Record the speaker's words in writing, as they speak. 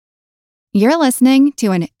You're listening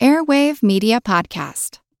to an Airwave Media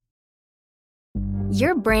Podcast.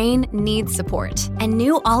 Your brain needs support, and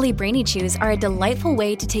new Ollie Brainy Chews are a delightful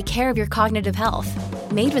way to take care of your cognitive health.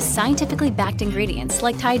 Made with scientifically backed ingredients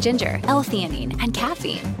like Thai ginger, L-theanine, and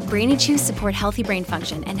caffeine, Brainy Chews support healthy brain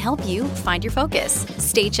function and help you find your focus,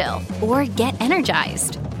 stay chill, or get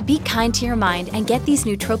energized. Be kind to your mind and get these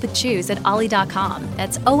nootropic chews at ollie.com.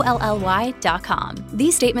 That's OLLY.com.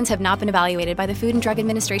 These statements have not been evaluated by the Food and Drug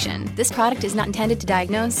Administration. This product is not intended to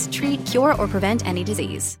diagnose, treat, cure, or prevent any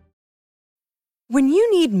disease. When you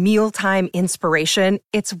need mealtime inspiration,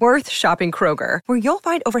 it's worth shopping Kroger, where you'll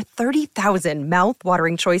find over 30,000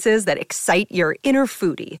 mouth-watering choices that excite your inner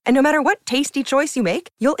foodie. And no matter what tasty choice you make,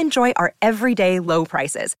 you'll enjoy our everyday low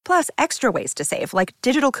prices, plus extra ways to save, like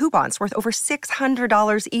digital coupons worth over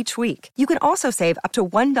 $600 each week. You can also save up to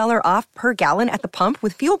 $1 off per gallon at the pump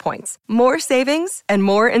with fuel points. More savings and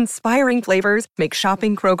more inspiring flavors make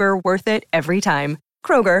shopping Kroger worth it every time.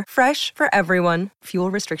 Kroger, fresh for everyone.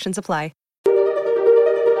 Fuel restrictions apply.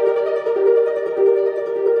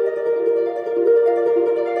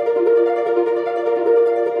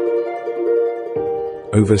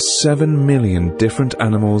 Over 7 million different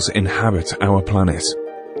animals inhabit our planet.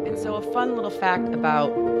 And so a fun little fact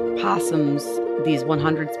about possums, these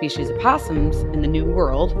 100 species of possums in the New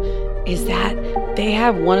World, is that they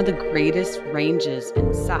have one of the greatest ranges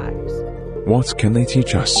in size. What can they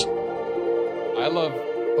teach us? I love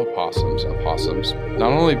opossums,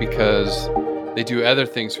 not only because they do other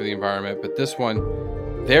things for the environment, but this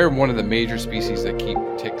one, they're one of the major species that keep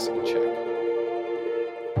ticks in check.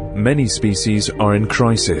 Many species are in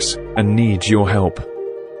crisis and need your help.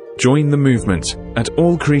 Join the movement at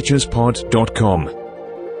allcreaturespod.com.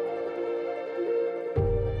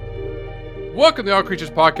 Welcome to All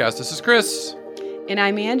Creatures Podcast. This is Chris. And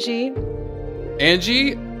I'm Angie.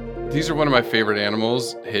 Angie, these are one of my favorite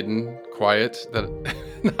animals, hidden, quiet, that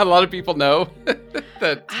not a lot of people know.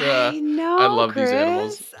 I know, I love Chris. these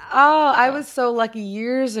animals. Oh, I was so lucky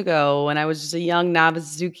years ago when I was just a young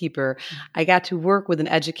novice zookeeper. I got to work with an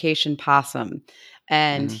education possum,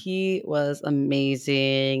 and he was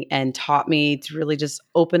amazing and taught me to really just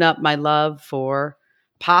open up my love for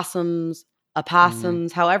possums,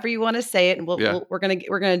 opossums, however you want to say it. And we're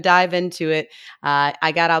gonna dive into it.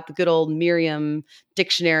 I got out the good old Merriam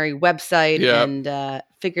dictionary website and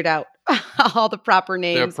figured out all the proper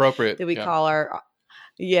names appropriate. that we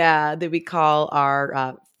call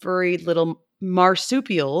our furry little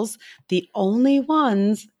marsupials, the only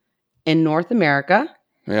ones in North America.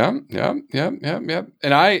 Yeah.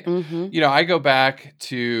 And I go back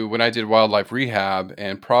to when I did wildlife rehab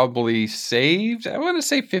and probably saved, I want to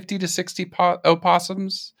say 50 to 60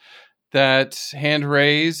 opossums that hand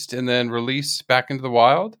raised and then released back into the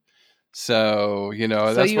wild. So,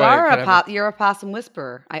 that's why you're a possum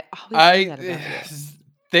whisperer. I always say that about you.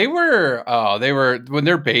 They were when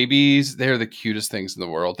they're babies, they're the cutest things in the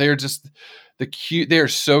world. They're just they are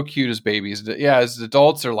so cute as babies. Yeah, as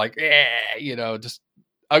adults are like, just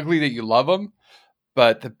ugly that you love them.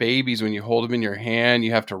 But the babies, when you hold them in your hand,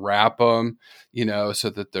 you have to wrap them, so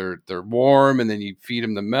that they're warm, and then you feed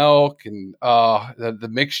them the milk and the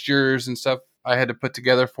mixtures and stuff I had to put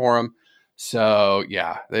together for them. So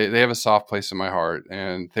yeah, they have a soft place in my heart,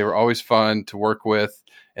 and they were always fun to work with.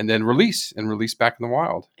 And then release back in the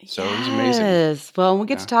wild. So It was amazing. Yes. Well, we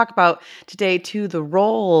get to talk about today, too, the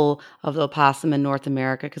role of the opossum in North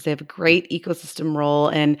America, because they have a great ecosystem role.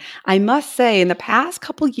 And I must say, in the past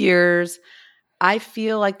couple years, I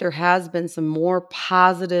feel like there has been some more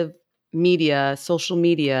positive media, social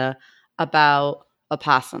media, about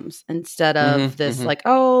opossums instead of they're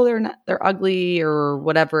ugly or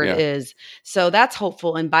whatever it is. So that's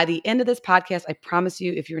hopeful. And by the end of this podcast, I promise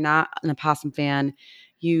you, if you're not an opossum fan,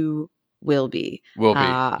 you will be. You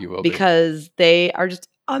will be. Because they are just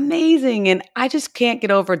amazing. And I just can't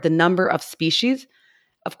get over the number of species.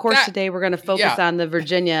 Of course, today we're going to focus on the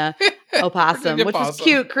Virginia opossum, which is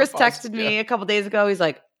cute. Chris texted me a couple days ago. He's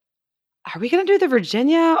like, are we going to do the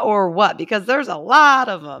Virginia or what? Because there's a lot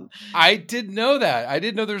of them. I didn't know that. I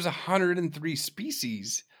didn't know there's 103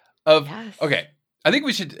 species of. Yes. Okay. I think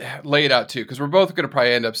we should lay it out too, because we're both going to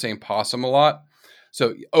probably end up saying possum a lot.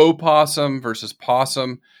 So opossum versus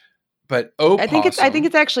possum, but opossum. I think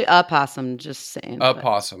it's actually a possum. Just saying.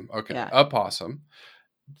 Opossum. Okay. Yeah. Opossum.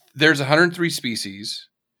 There's 103 species,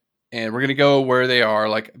 and we're going to go where they are.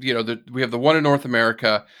 Like, we have the one in North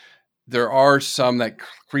America. There are some that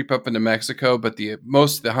creep up into Mexico, but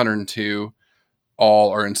most of the 102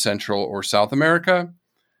 all are in Central or South America.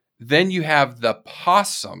 Then you have the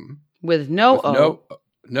possum with no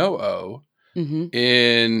O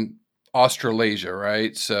in Australasia,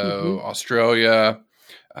 right? So Australia,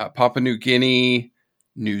 Papua New Guinea,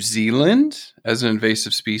 New Zealand as an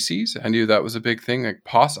invasive species. I knew that was a big thing. Like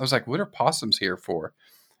I was like, what are possums here for?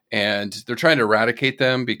 And they're trying to eradicate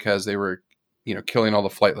them because they were, killing all the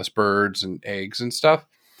flightless birds and eggs and stuff.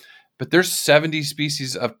 But there's 70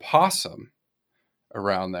 species of possum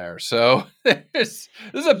around there. So this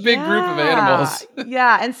is a big group of animals.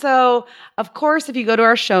 Yeah. And so, of course, if you go to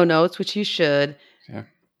our show notes, which you should,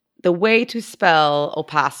 the way to spell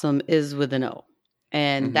opossum is with an O.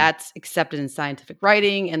 And that's accepted in scientific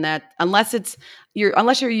writing. And that unless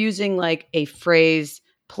you're using like a phrase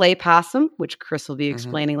play possum, which Chris will be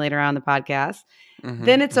explaining later on in the podcast,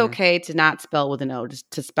 then it's okay to not spell with an O, just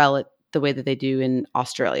to spell it the way that they do in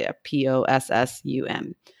Australia,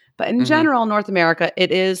 Possum. But in general, North America,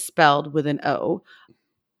 it is spelled with an O.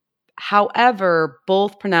 However,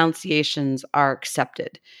 both pronunciations are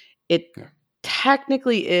accepted. It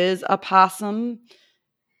technically is a possum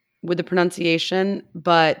with the pronunciation,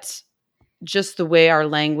 but just the way our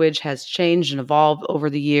language has changed and evolved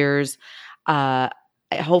over the years,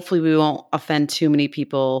 hopefully we won't offend too many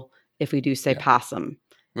people if we do say possum.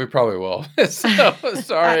 We probably will. So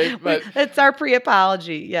sorry, but it's our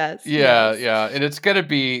pre-apology. Yes. Yeah. And it's going to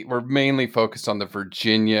be, we're mainly focused on the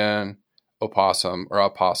Virginian opossum or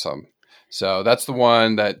opossum. So that's the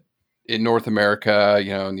one that in North America,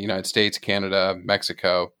 in the United States, Canada,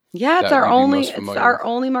 Mexico. Yeah, it's our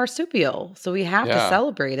only marsupial. So we have to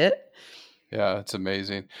celebrate it. Yeah, it's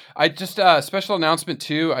amazing. I just special announcement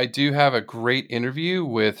too. I do have a great interview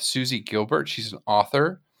with Susie Gilbert. She's an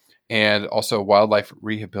author and also a wildlife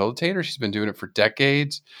rehabilitator. She's been doing it for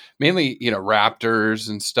decades, mainly, raptors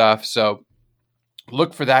and stuff. So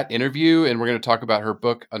look for that interview. And we're going to talk about her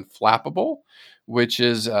book, Unflappable, which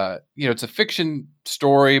is, it's a fiction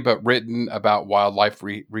story, but written about wildlife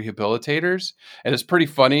rehabilitators. And it's pretty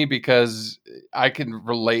funny because I can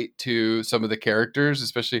relate to some of the characters,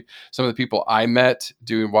 especially some of the people I met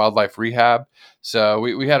doing wildlife rehab. So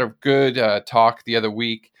we had a good talk the other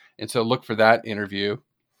week. And so look for that interview.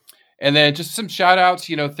 And then just some shout outs,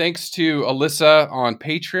 thanks to Alyssa on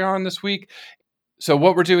Patreon this week. So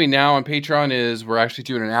what we're doing now on Patreon is we're actually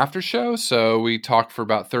doing an after show. So we talk for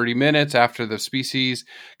about 30 minutes after the species,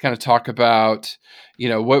 kind of talk about,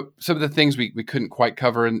 what some of the things we couldn't quite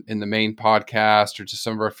cover in the main podcast, or just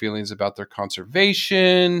some of our feelings about their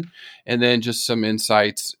conservation, and then just some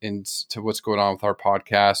insights into what's going on with our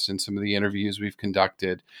podcast and some of the interviews we've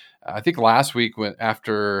conducted. I think last week was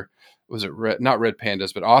it not Red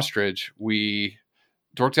Pandas, but Ostrich, we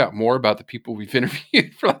dorked out more about the people we've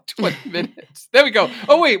interviewed for like 20 minutes. There we go.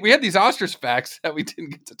 Oh, wait, we had these ostrich facts that we didn't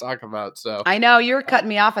get to talk about. So I know you were cutting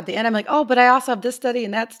me off at the end. I'm like, oh, but I also have this study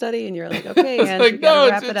and that study. And you're like, okay, and like, no,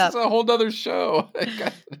 wrap it up. It's a whole nother show.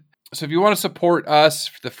 So if you want to support us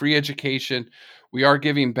for the free education, we are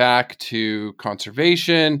giving back to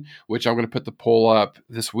conservation, which I'm going to put the poll up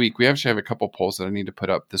this week. We actually have a couple polls that I need to put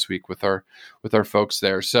up this week with our folks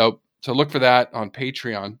there. So look for that on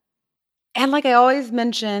Patreon. And like I always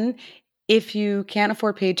mention, if you can't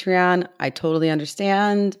afford Patreon, I totally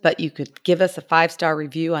understand, but you could give us a 5-star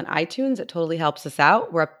review on iTunes. It totally helps us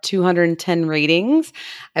out. We're up 210 ratings.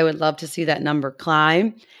 I would love to see that number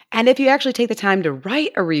climb. And if you actually take the time to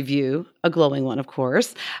write a review, a glowing one, of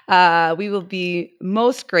course, we will be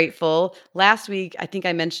most grateful. Last week, I think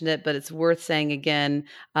I mentioned it, but it's worth saying again,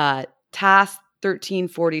 TAS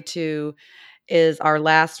 1342 is our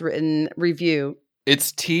last written review.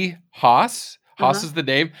 It's T. Haas. Haas is the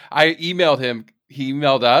name. I emailed him. He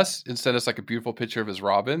emailed us and sent us like a beautiful picture of his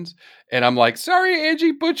robins. And I'm like, sorry,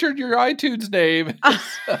 Angie butchered your iTunes name.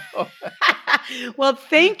 Well,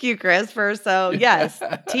 thank you, Chris. Yes,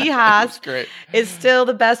 T. Haas is still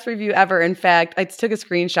the best review ever. In fact, I took a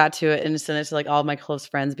screenshot to it and sent it to like all my close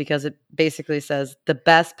friends because it basically says the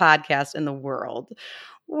best podcast in the world,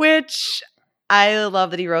 which I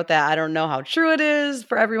love that he wrote that. I don't know how true it is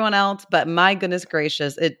for everyone else, but my goodness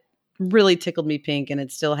gracious, it really tickled me pink, and it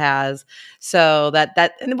still has. So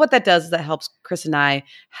and what that does is that helps Chris and I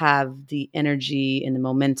have the energy and the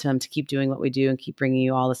momentum to keep doing what we do and keep bringing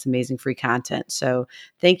you all this amazing free content. So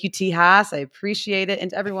thank you, T. Haas. I appreciate it,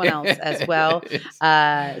 and to everyone else as well.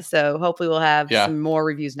 So hopefully we'll have some more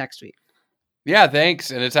reviews next week. Yeah,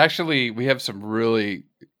 thanks. And it's actually, we have some really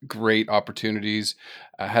great opportunities.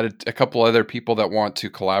 I had a couple other people that want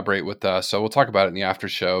to collaborate with us. So we'll talk about it in the after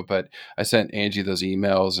show, but I sent Angie those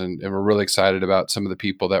emails and we're really excited about some of the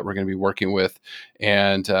people that we're going to be working with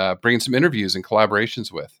and bringing some interviews and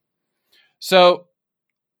collaborations with. So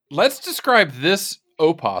let's describe this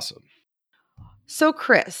opossum. So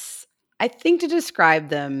Chris, I think to describe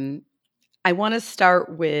them, I want to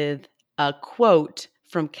start with a quote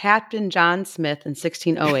from Captain John Smith in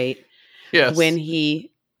 1608 yes. when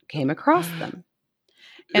he came across them.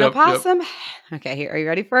 An Yep, opossum, okay, here, are you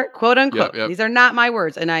ready for it? Quote unquote. Yep. These are not my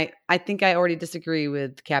words. And I think I already disagree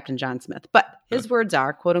with Captain John Smith, but his words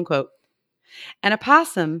are, quote unquote, an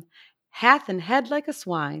opossum hath an head like a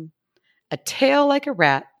swine, a tail like a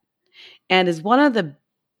rat, and is one of the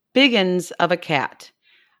biggins of a cat.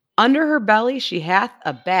 Under her belly she hath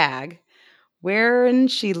a bag, wherein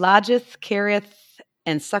she lodgeth, carrieth,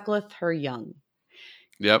 and suckleth her young.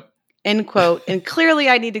 Yep. End quote. And clearly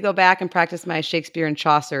I need to go back and practice my Shakespeare and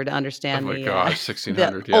Chaucer to understand Oh my gosh,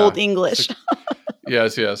 1600, the Old English.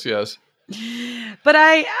 Yes.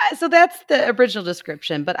 But so that's the original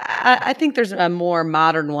description, but I think there's a more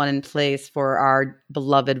modern one in place for our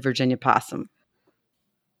beloved Virginia possum.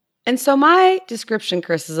 And so my description,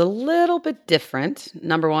 Chris, is a little bit different.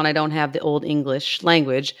 Number one, I don't have the Old English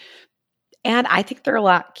language, and I think they're a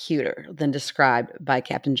lot cuter than described by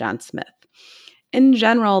Captain John Smith. In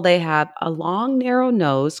general, they have a long, narrow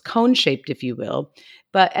nose, cone-shaped, if you will,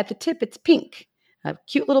 but at the tip, it's pink. A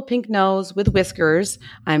cute little pink nose with whiskers,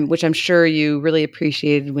 which I'm sure you really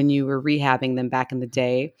appreciated when you were rehabbing them back in the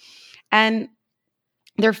day. And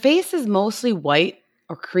their face is mostly white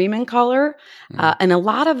or cream in color, and a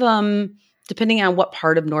lot of them, depending on what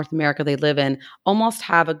part of North America they live in, almost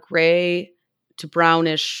have a gray to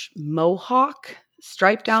brownish mohawk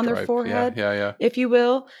stripe down their forehead, if you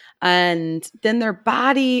will. And then their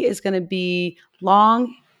body is going to be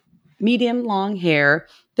medium long hair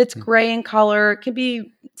that's gray in color. It can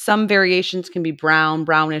be, some variations can be brown,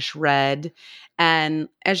 brownish red. And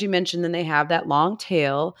as you mentioned, then they have that long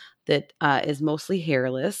tail that is mostly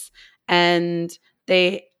hairless. And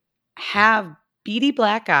they have beady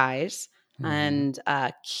black eyes and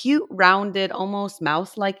cute, rounded, almost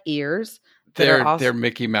mouse-like ears. They're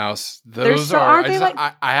Mickey Mouse. Those are.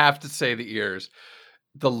 I have to say the ears.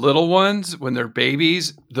 The little ones, when they're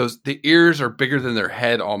babies, the ears are bigger than their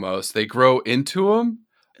head almost. They grow into them.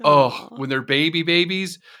 Oh, when they're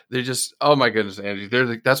babies, they just, oh my goodness, Angie.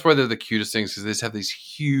 That's why they're the cutest things, because they just have these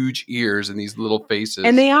huge ears and these little faces.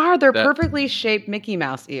 And they're perfectly shaped Mickey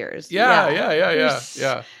Mouse ears.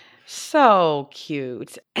 Yeah. So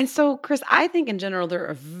cute. And so, Chris, I think in general, they're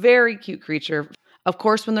a very cute creature. Of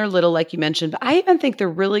course, when they're little, like you mentioned, but I even think they're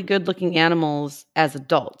really good looking animals as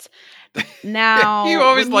adults. Now, you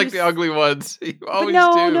always like the ugly ones. You always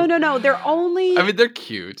do. No. They're only. I mean, they're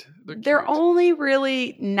cute. They're only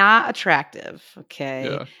really not attractive. Okay.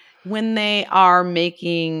 Yeah. When they are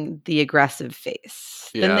making the aggressive face,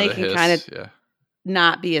 then they can kind of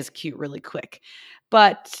not be as cute really quick.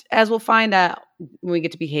 But as we'll find out when we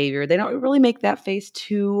get to behavior, they don't really make that face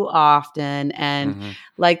too often. And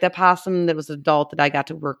like the possum that was an adult that I got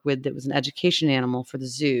to work with, that was an education animal for the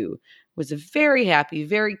zoo, was a very happy,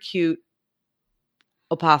 very cute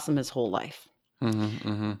opossum his whole life.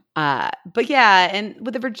 But yeah, and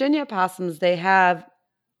with the Virginia opossums, they have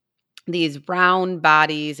these round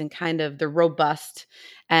bodies and kind of they're robust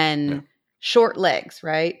and short legs,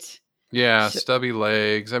 right? Yeah, stubby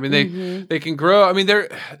legs. I mean, they can grow. I mean, and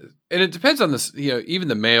it depends on this. Even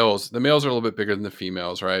the males. The males are a little bit bigger than the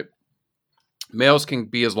females, right? Males can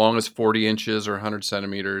be as long as 40 inches or 100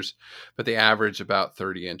 centimeters, but they average about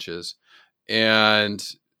 30 inches. And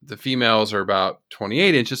the females are about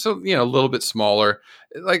 28 inches, so a little bit smaller.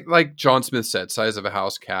 Like John Smith said, size of a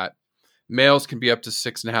house cat. Males can be up to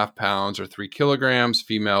 6.5 pounds or 3 kilograms.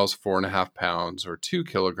 Females 4.5 pounds or 2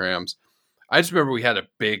 kilograms. I just remember we had a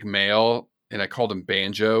big male, and I called him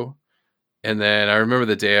Banjo. And then I remember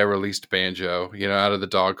the day I released Banjo, out of the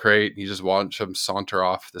dog crate. You just watch him saunter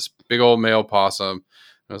off, this big old male possum.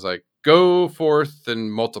 I was like, go forth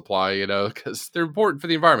and multiply, because they're important for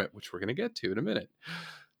the environment, which we're going to get to in a minute.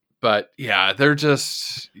 But yeah, they're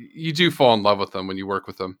just, you do fall in love with them when you work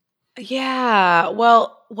with them. Yeah.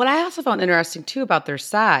 Well, what I also found interesting too about their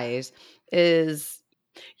size is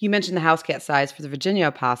you mentioned the house cat size for the Virginia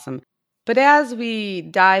opossum. But as we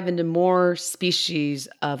dive into more species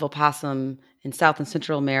of opossum in South and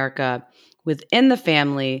Central America within the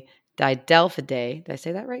family Didelphidae, did I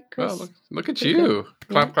say that right, Chris? Well, look at you.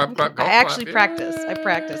 Clap, clap, clap, clap. I actually practice. I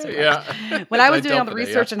practice. Yeah. When I was doing all the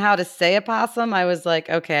research on how to say opossum, I was like,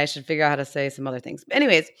 okay, I should figure out how to say some other things. But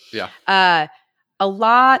anyways, a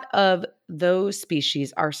lot of those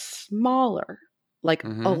species are smaller, like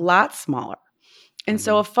a lot smaller. And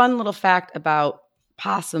so a fun little fact about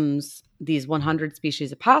possums, these 100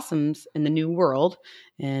 species of possums in the New World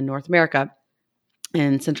in North America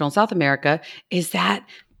and Central and South America, is that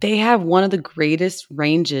they have one of the greatest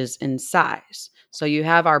ranges in size. So you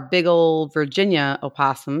have our big old Virginia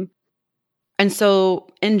opossum. And so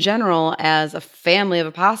in general, as a family of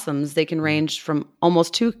opossums, they can range from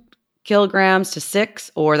almost 2 kilograms to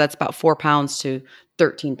 6, or that's about 4 pounds to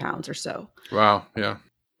 13 pounds or so. Wow. Yeah.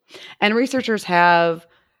 And researchers have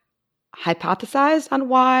hypothesized on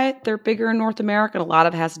why they're bigger in North America. And a lot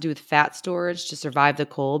of it has to do with fat storage to survive the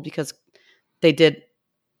cold, because they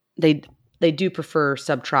do prefer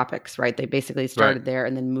subtropics, right? They basically started there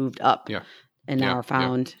and then moved up. Yeah. And now are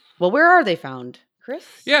found. Well, where are they found, Chris?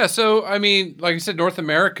 Yeah. So, I mean, like you said, North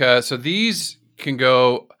America. So these can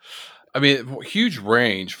go, I mean, huge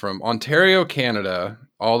range from Ontario, Canada,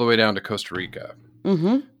 all the way down to Costa Rica.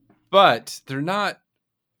 Mm-hmm. But they're not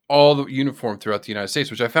all uniform throughout the United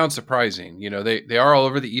States, which I found surprising. You know, they are all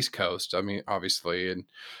over the East Coast. I mean, obviously, and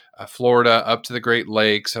Florida up to the Great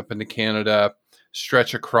Lakes, up into Canada,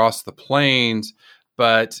 stretch across the plains.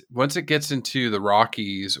 But once it gets into the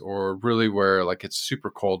Rockies, or really where like it's super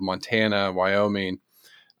cold, Montana, Wyoming,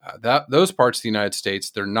 those parts of the United States,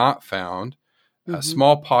 they're not found.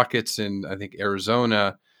 Small pockets in, I think,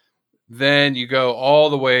 Arizona. Then you go all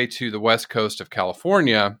the way to the west coast of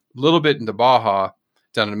California, a little bit into Baja,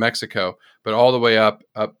 down in Mexico, but all the way up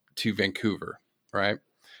to Vancouver, right?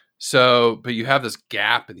 So, but you have this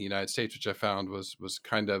gap in the United States, which I found was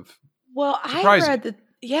kind of surprising.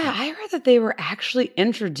 I read that they were actually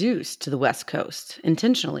introduced to the West Coast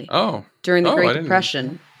intentionally. Oh, during the Great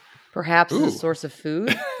Depression, perhaps as a source of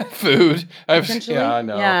food. Food, yeah, I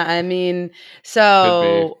know. Yeah, I mean,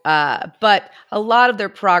 so, but a lot of their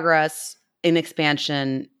progress in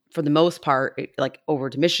expansion, for the most part, like over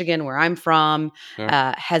to Michigan, where I'm from,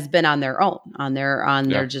 has been on their own, on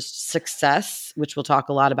their just success, which we'll talk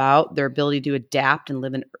a lot about, their ability to adapt and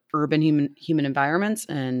live in urban human environments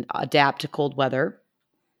and adapt to cold weather.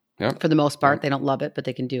 Yep. For the most part, they don't love it, but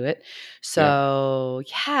they can do it. So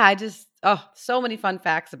so many fun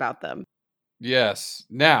facts about them. Yes.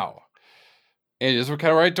 Now, and this is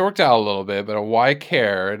kind of where I dorked out a little bit, but why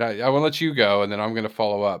care? And I want to let you go, and then I'm going to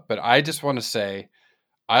follow up. But I just want to say,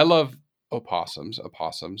 I love opossums,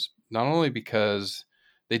 not only because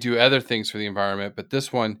they do other things for the environment, but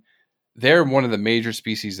this one, they're one of the major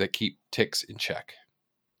species that keep ticks in check.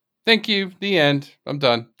 Thank you. The end. I'm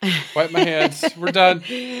done. Wipe my hands. We're done.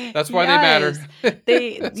 That's why they matter.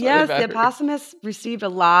 The opossum has received a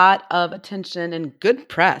lot of attention and good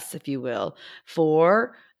press, if you will,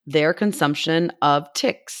 for their consumption of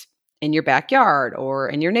ticks in your backyard or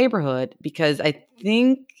in your neighborhood, because I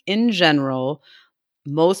think in general,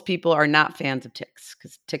 most people are not fans of ticks,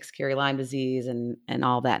 because ticks carry Lyme disease and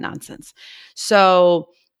all that nonsense. So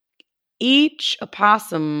each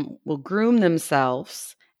opossum will groom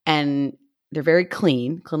themselves, and they're very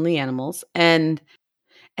cleanly animals. And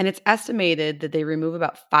it's estimated that they remove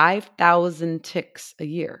about 5,000 ticks a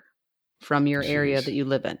year from your area that you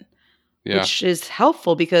live in, which is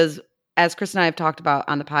helpful because, as Chris and I have talked about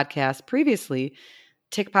on the podcast previously,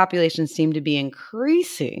 tick populations seem to be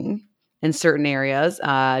increasing in certain areas.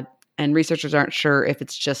 And researchers aren't sure if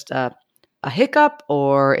it's just a hiccup,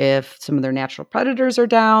 or if some of their natural predators are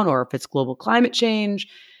down, or if it's global climate change.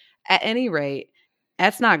 At any rate,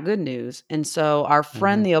 that's not good news. And so our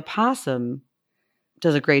friend the opossum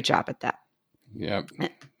does a great job at that. Yeah.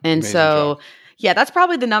 And so, that's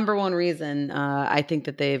probably the number one reason I think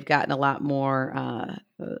that they've gotten a lot more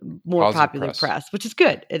popular press, which is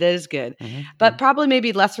good. It is good. But probably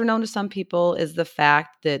maybe lesser known to some people is the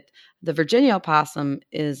fact that the Virginia opossum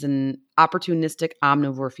is an opportunistic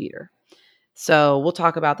omnivore feeder. So we'll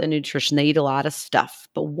talk about the nutrition. They eat a lot of stuff,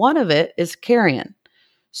 but one of it is carrion.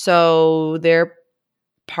 So they're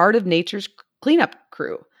part of nature's cleanup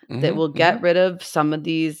crew that will get rid of some of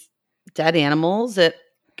these dead animals that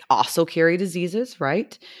also carry diseases,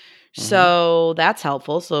 right? So that's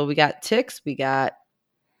helpful. So we got ticks, we got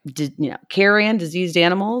carrion, diseased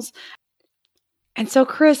animals. And so,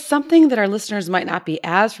 Chris, something that our listeners might not be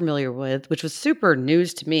as familiar with, which was super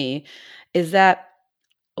news to me, is that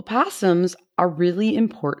opossums are really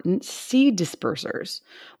important seed dispersers,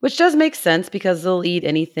 which does make sense because they'll eat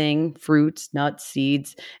anything, fruits, nuts,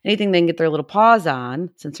 seeds, anything they can get their little paws on,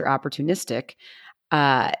 since they're opportunistic.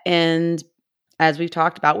 And as we've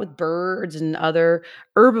talked about with birds and other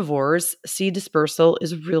herbivores, seed dispersal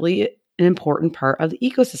is really an important part of the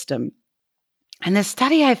ecosystem. And this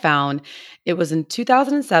study I found, it was in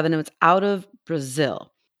 2007, it was out of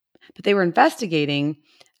Brazil, but they were investigating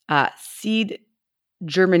seed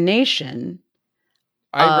germination.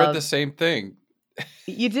 I read the same thing.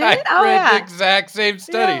 You did? I read the exact same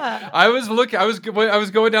study. Yeah. I was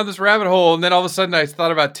going down this rabbit hole, and then all of a sudden I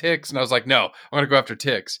thought about ticks, and I was like, no, I'm going to go after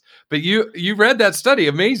ticks. But you read that study.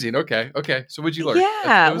 Amazing. Okay. So what'd you learn?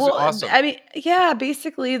 Yeah. It was awesome. I mean,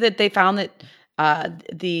 basically that they found that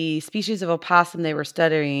the species of opossum they were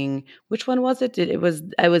studying, which one was it? It was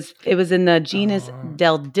in the genus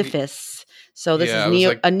Deldiphus. So this Yeah, is it was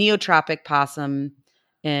like a neotropic possum.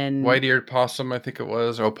 And white-eared possum, I think it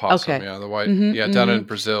was. Opossum, Okay. yeah, the white, Mhm, down mhm. in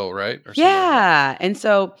Brazil, right? Or something like that. yeah, and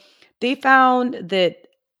so they found that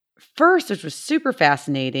first, which was super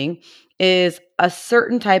fascinating, is a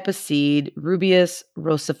certain type of seed, Rubius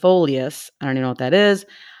rossifolius. I don't even know what that is.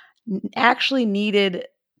 Actually needed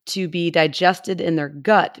to be digested in their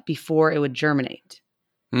gut before it would germinate,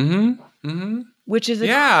 which is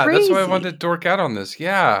Yeah, crazy. that's why I wanted to dork out on this.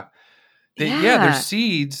 Yeah. Their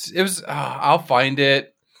seeds. It was. I'll find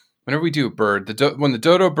it. Whenever we do a bird, when the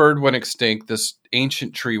dodo bird went extinct, this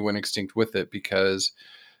ancient tree went extinct with it because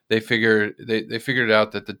they figured it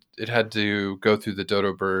out that it had to go through the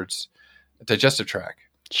dodo bird's digestive tract,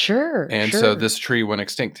 Sure. and so this tree went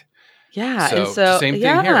extinct. Yeah, So, and so same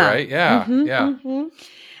thing here, right? Yeah, yeah.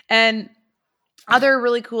 And other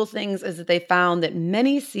really cool things is that they found that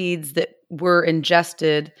many seeds that were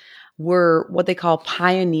ingested were what they call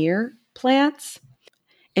pioneer plants.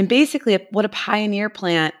 And basically, what a pioneer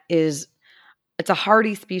plant is, it's a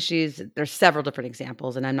hardy species. There's several different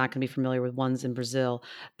examples, and I'm not going to be familiar with ones in Brazil,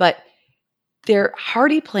 but they're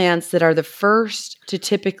hardy plants that are the first to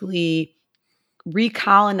typically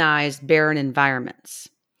recolonize barren environments.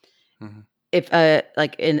 Mhm. If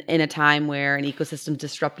like in a time where an ecosystem is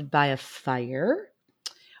disrupted by a fire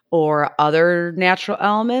or other natural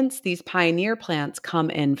elements, these pioneer plants come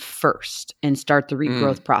in first and start the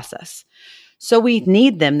regrowth process. So we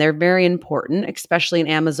need them. They're very important, especially in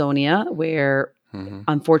Amazonia, where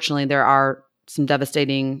unfortunately there are some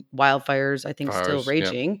devastating wildfires, I think, still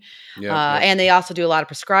raging. Yep. And they also do a lot of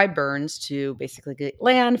prescribed burns to basically get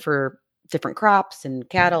land for different crops and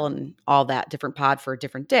cattle and all that, different pod for a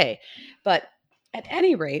different day. But at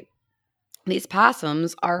any rate, these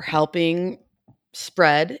possums are helping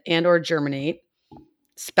spread and or germinate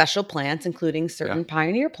special plants, including certain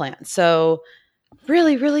pioneer plants. So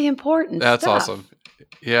really, really important That's stuff. awesome.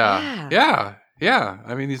 Yeah.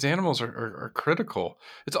 I mean, these animals are critical.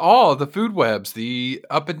 It's all the food webs, the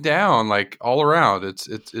up and down, like all around.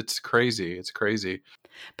 It's crazy. It's crazy.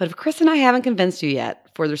 But if Chris and I haven't convinced you yet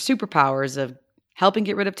for their superpowers of helping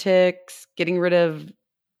get rid of ticks, getting rid of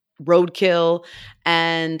roadkill,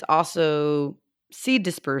 and also seed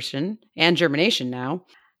dispersion and germination now.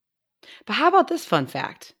 But how about this fun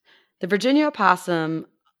fact? The Virginia opossum,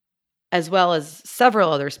 as well as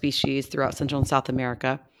several other species throughout Central and South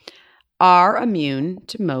America, are immune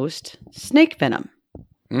to most snake venom.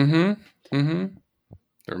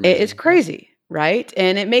 It's crazy, right?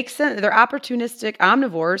 And it makes sense. They're opportunistic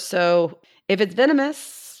omnivores, so if it's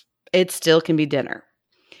venomous, it still can be dinner.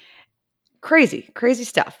 Crazy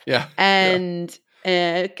stuff. Yeah. And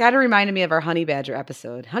it kind of reminded me of our honey badger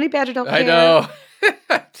episode. Honey badger don't care. I know.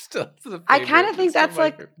 I kind of think that's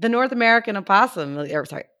like the North American opossum.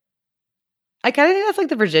 I kind of think that's like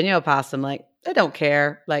the Virginia opossum. Like, they don't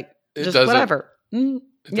care. Like, just whatever. It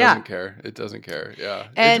doesn't care. It doesn't care. Yeah.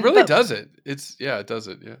 It really doesn't. It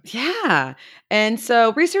doesn't. Yeah. Yeah. And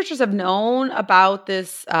so researchers have known about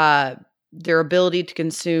this, their ability to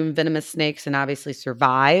consume venomous snakes and obviously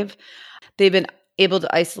survive. They've been able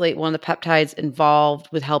to isolate one of the peptides involved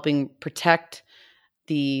with helping protect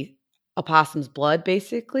the opossum's blood,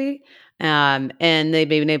 basically. And they've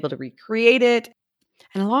been able to recreate it.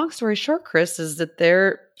 And a long story short, Chris, is that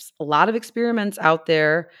there's a lot of experiments out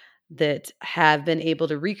there that have been able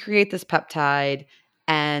to recreate this peptide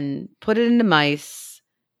and put it into mice,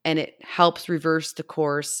 and it helps reverse the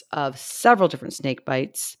course of several different snake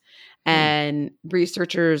bites. And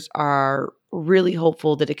researchers are really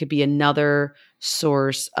hopeful that it could be another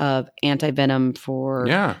source of antivenom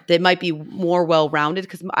that might be more well-rounded,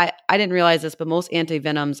 because I didn't realize this, but most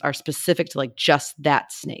antivenoms are specific to like just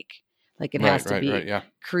that snake. Like it has to be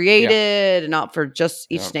created and not for just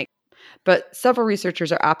each snake. But several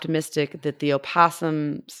researchers are optimistic that the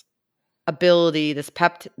opossum's ability, this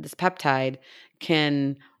peptide,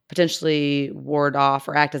 can potentially ward off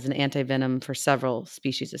or act as an antivenom for several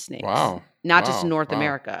species of snakes. Wow. Not just in North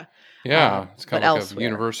America. Yeah. It's kind of like elsewhere. a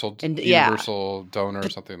universal donor or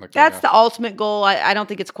something like that. That's the ultimate goal. I don't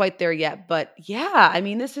think it's quite there yet. But yeah, I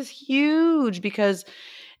mean, this is huge because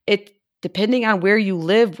depending on where you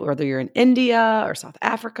live, whether you're in India or South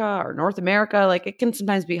Africa or North America, like it can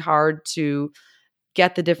sometimes be hard to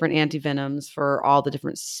get the different antivenoms for all the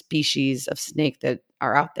different species of snake that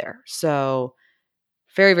are out there. So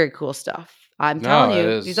very, very cool stuff. I'm telling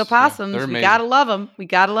you, these opossums, we got to love them. We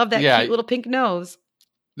got to love that cute little pink nose.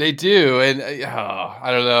 They do. And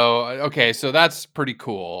I don't know. Okay. So that's pretty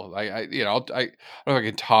cool. I don't know if I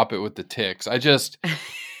can top it with the ticks.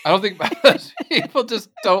 I don't think people just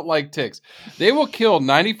don't like ticks. They will kill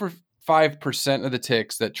 95% of the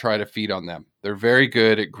ticks that try to feed on them. They're very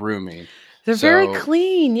good at grooming. They're very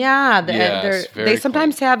clean. Yeah. Yes, They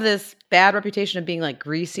sometimes have this bad reputation of being like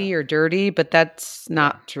greasy or dirty, but that's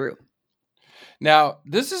not true. Now,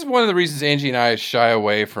 this is one of the reasons Angie and I shy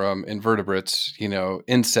away from invertebrates,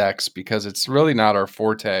 insects, because it's really not our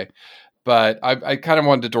forte. But I kind of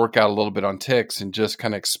wanted to dork out a little bit on ticks and just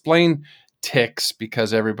kind of explain ticks,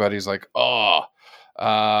 because everybody's like, oh.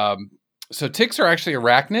 So ticks are actually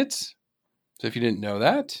arachnids. So if you didn't know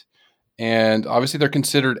that. And obviously they're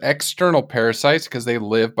considered external parasites because they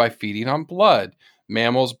live by feeding on blood.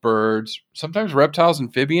 Mammals, birds, sometimes reptiles,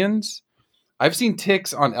 amphibians. I've seen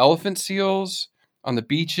ticks on elephant seals, on the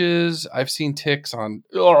beaches. I've seen ticks on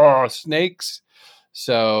snakes.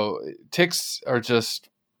 So ticks are just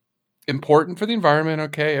important for the environment.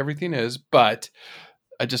 Okay, everything is, but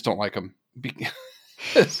I just don't like them.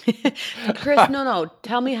 Chris, no.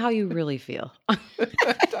 Tell me how you really feel. I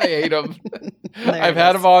hate them. I've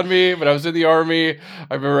had them on me when I was in the Army.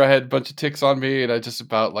 I remember I had a bunch of ticks on me, and I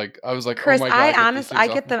was like, Chris, oh my God. I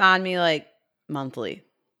get them on me like monthly.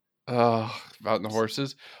 Oh, about the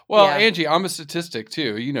horses. Well, yeah. Angie, I'm a statistic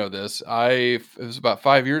too. You know this. It was about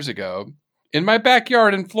 5 years ago in my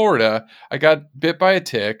backyard in Florida. I got bit by a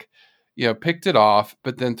tick, picked it off.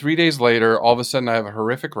 But then 3 days later, all of a sudden I have a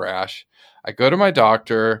horrific rash. I go to my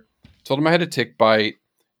doctor, told him I had a tick bite.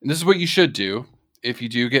 And this is what you should do if you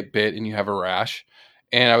do get bit and you have a rash.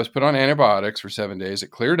 And I was put on antibiotics for 7 days.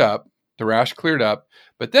 It cleared up. The rash cleared up.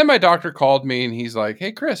 But then my doctor called me and he's like,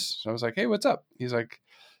 hey, Chris. I was like, hey, what's up? He's like,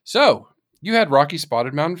 so you had Rocky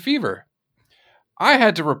Spotted Mountain Fever. I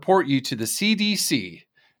had to report you to the CDC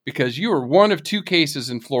because you were one of 2 cases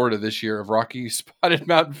in Florida this year of Rocky Spotted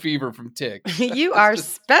Mountain Fever from ticks. You are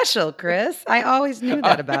special, Chris. I always knew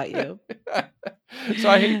that about you. So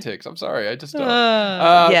I hate ticks. I'm sorry. I just don't.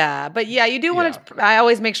 But you do want to, I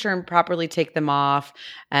always make sure and properly take them off.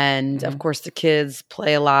 And of course the kids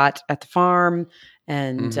play a lot at the farm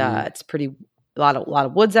and it's a lot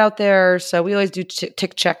of woods out there. So we always do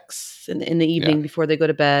tick checks in the evening before they go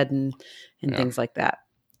to bed and things like that.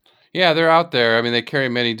 Yeah, they're out there. I mean, they carry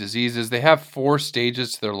many diseases. They have 4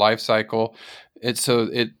 stages to their life cycle. It's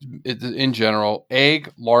in general,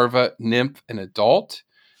 egg, larva, nymph, and adult.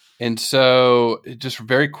 And so just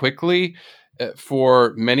very quickly,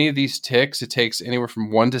 for many of these ticks, it takes anywhere from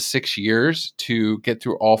 1 to 6 years to get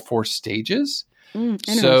through all 4 stages.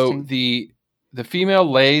 So the female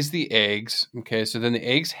lays the eggs. Okay, so then the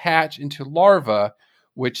eggs hatch into larvae,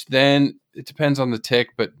 which then, it depends on the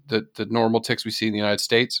tick, but the normal ticks we see in the United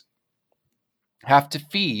States have to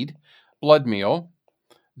feed blood meal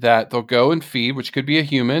that they'll go and feed, which could be a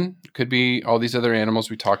human, could be all these other animals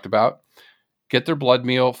we talked about, get their blood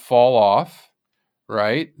meal, fall off,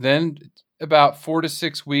 right? Then about 4 to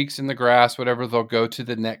 6 weeks in the grass, whatever, they'll go to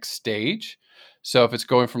the next stage. So if it's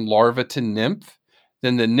going from larva to nymph,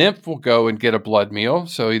 then the nymph will go and get a blood meal.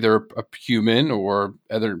 So either a human or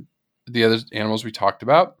the other animals we talked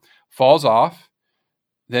about, falls off,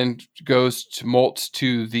 then molts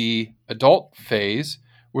to the adult phase,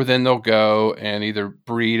 where then they'll go and either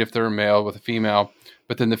breed if they're a male with a female,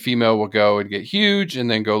 but then the female will go and get huge and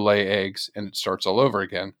then go lay eggs and it starts all over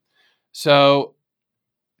again. So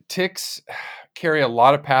ticks carry a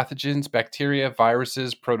lot of pathogens, bacteria,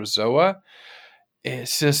 viruses, protozoa.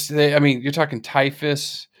 It's just, you're talking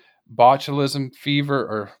typhus, botulism fever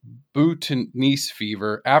or Bhutanese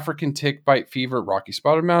fever, African tick bite fever, Rocky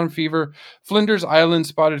Spotted Mountain fever, Flinders Island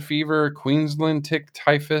spotted fever, Queensland tick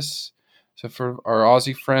typhus. So for our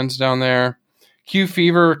Aussie friends down there, Q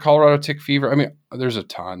fever, Colorado tick fever. There's a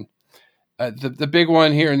ton. The big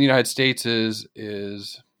one here in the United States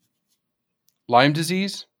is Lyme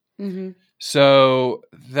disease. Mm-hmm. So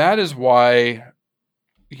that is why,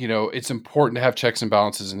 it's important to have checks and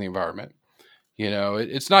balances in the environment.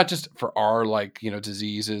 It's not just for our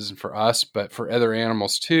diseases and for us, but for other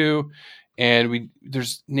animals too. And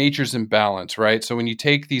there's nature's imbalance, right? So when you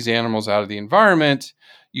take these animals out of the environment,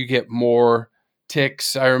 you get more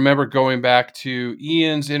ticks. I remember going back to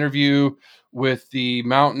Ian's interview with the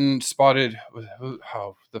mountain spotted,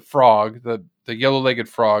 the frog, the yellow-legged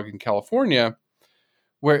frog in California,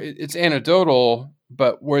 where it's anecdotal,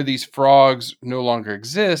 but where these frogs no longer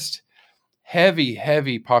exist,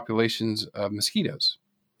 heavy populations of mosquitoes.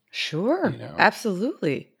 Sure,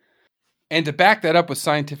 absolutely. And to back that up with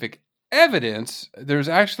scientific evidence, there's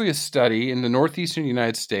actually a study in the northeastern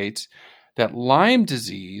United States that Lyme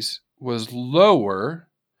disease was lower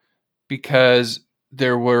because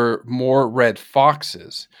there were more red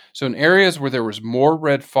foxes. So in areas where there was more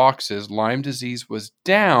red foxes, Lyme disease was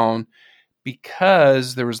down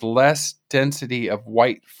because there was less density of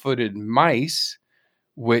white-footed mice,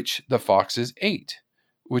 which the foxes ate,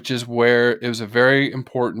 which is where it was a very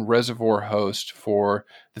important reservoir host for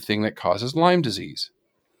the thing that causes Lyme disease.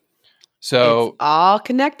 So it's all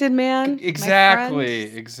connected, man.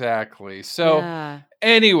 Exactly. So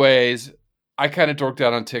anyways, I kind of dorked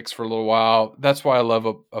out on ticks for a little while. That's why I love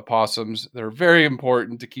opossums. They're very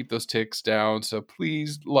important to keep those ticks down. So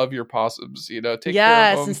please love your possums. Take care of them.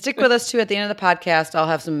 Yes, and stick with us too. At the end of the podcast, I'll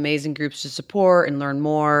have some amazing groups to support and learn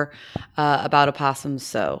more about opossums.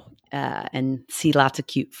 So and see lots of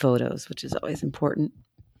cute photos, which is always important.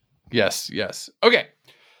 Yes. Okay,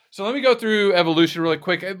 so let me go through evolution really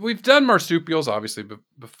quick. We've done marsupials obviously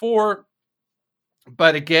before,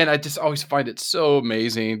 but again, I just always find it so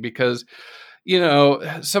amazing because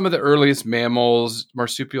some of the earliest mammals,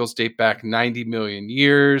 marsupials, date back 90 million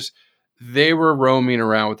years. They were roaming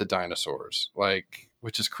around with the dinosaurs,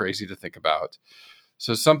 which is crazy to think about.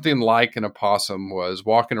 So something like an opossum was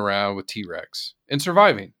walking around with T-Rex and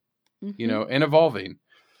surviving, and evolving.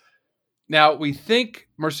 Now, we think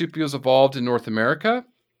marsupials evolved in North America,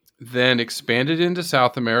 then expanded into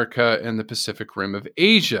South America and the Pacific Rim of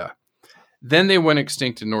Asia. Then they went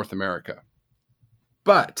extinct in North America.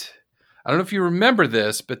 But I don't know if you remember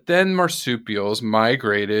this, but then marsupials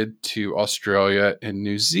migrated to Australia and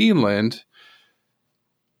New Zealand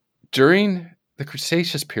during the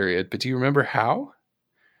Cretaceous period. But do you remember how?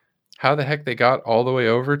 How the heck they got all the way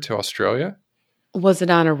over to Australia? Was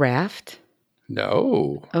it on a raft?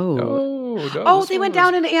 No. No, they went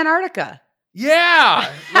down into Antarctica.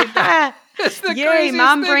 Yeah. Yay,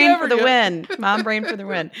 mom brain for the win. Mom brain for the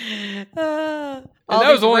win.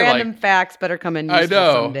 All these random facts better come in useful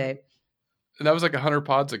someday. And that was 100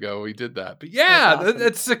 pods ago we did that. But yeah, that's awesome.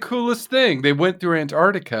 That's the coolest thing. They went through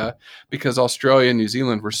Antarctica because Australia and New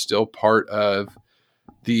Zealand were still part of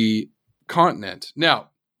the continent. Now,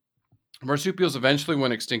 marsupials eventually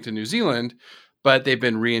went extinct in New Zealand, but they've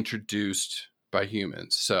been reintroduced by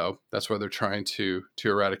humans. So that's why they're trying to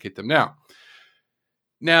eradicate them now.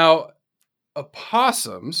 Now,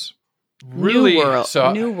 opossums really...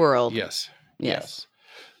 New world. Yes.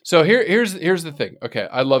 So here's the thing. Okay,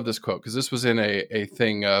 I love this quote because this was in a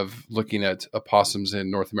thing of looking at opossums in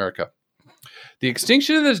North America. The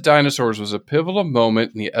extinction of the dinosaurs was a pivotal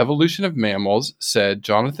moment in the evolution of mammals, said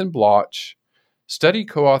Jonathan Bloch, study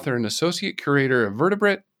co-author and associate curator of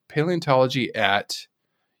vertebrate paleontology at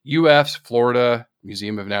UF's Florida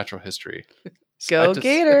Museum of Natural History. Go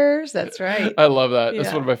Gators! That's right. I love that.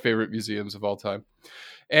 That's one of my favorite museums of all time.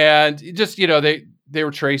 And just, they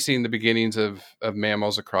were tracing the beginnings of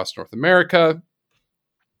mammals across North America.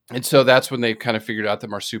 And so that's when they kind of figured out that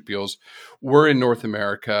marsupials were in North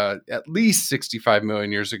America at least 65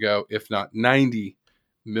 million years ago, if not 90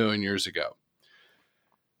 million years ago.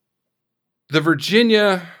 The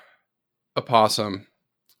Virginia opossum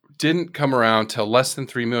didn't come around till less than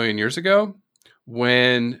 3 million years ago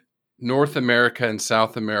when North America and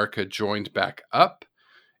South America joined back up.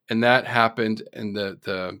 And that happened in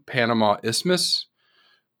the Panama Isthmus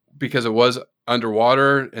because it was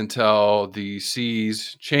underwater until the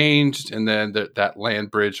seas changed and then that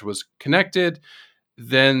land bridge was connected.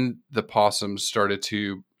 Then the opossums started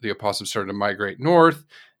to migrate north.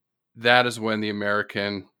 That is when the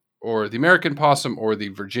American possum or the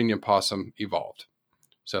Virginia possum evolved.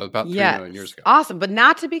 So about 3 million years ago. Awesome. But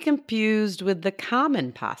not to be confused with the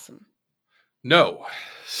common possum. No.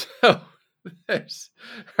 So all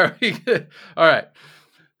right.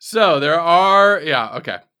 So there are,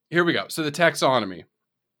 okay. Here we go. So the taxonomy.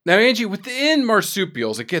 Now, Angie, within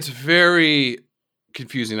marsupials, it gets very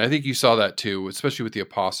confusing. I think you saw that too, especially with the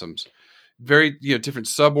opossums. Very, different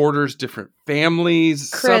suborders, different families,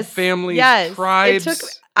 subfamilies,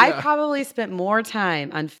 tribes. I probably spent more time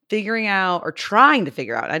on figuring out or trying to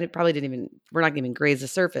figure out. We're not even graze the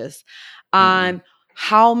surface on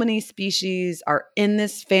how many species are in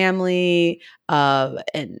this family,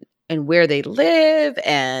 and where they live,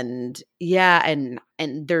 and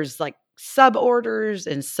there's suborders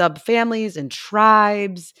and subfamilies and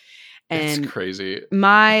tribes. And it's crazy.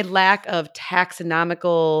 My lack of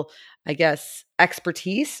taxonomical,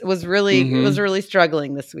 expertise was really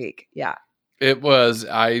struggling this week. Yeah.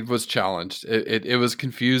 I was challenged. It was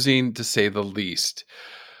confusing to say the least.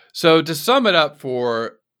 So to sum it up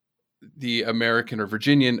for the American or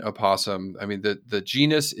Virginian opossum, the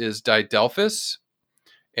genus is Didelphis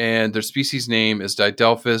and their species name is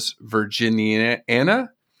Didelphis virginiana.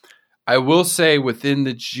 I will say within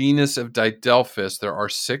the genus of Didelphis, there are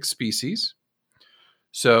 6 species.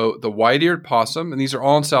 So the white-eared possum, and these are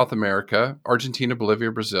all in South America, Argentina,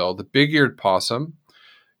 Bolivia, Brazil, the big-eared possum,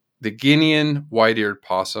 the Guinean white-eared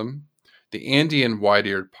possum, the Andean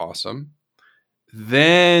white-eared possum,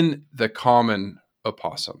 then the common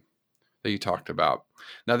opossum that you talked about.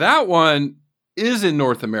 Now that one is in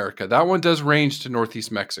North America. That one does range to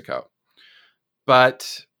Northeast Mexico,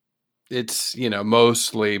 but it's,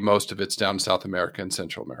 most of it's down in South America and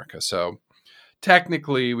Central America. So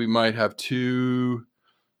technically we might have two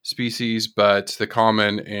species, but the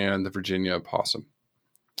common and the Virginia opossum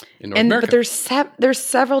in North America. But there's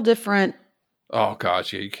several different. Oh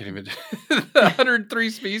gosh, yeah, you can't even 103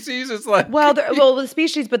 species. It's like the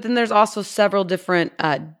species, but then there's also several different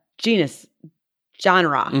genre.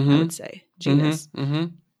 I would say genus.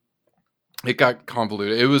 It got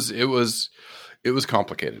convoluted. It was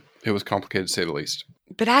complicated. It was complicated to say the least.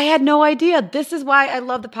 But I had no idea. This is why I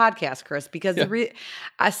love the podcast, Chris, because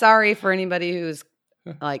I'm sorry for anybody who's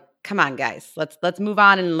like, come on, guys, let's move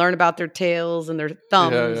on and learn about their tails and their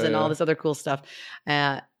thumbs and all this other cool stuff.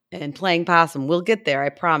 And playing possum. We'll get there, I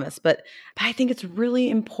promise. But I think it's really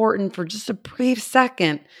important for just a brief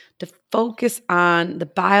second to focus on the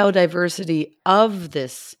biodiversity of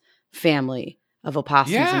this family of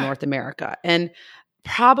opossums in North America. And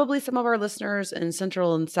probably some of our listeners in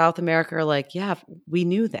Central and South America are like, yeah, we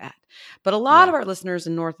knew that. But a lot of our listeners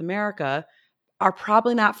in North America are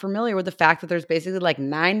probably not familiar with the fact that there's basically like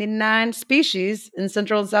 99 species in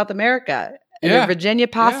Central and South America. And the Virginia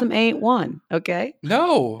possum ain't one, okay?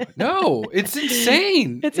 No, it's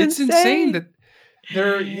insane. It's insane that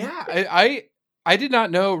they're. I did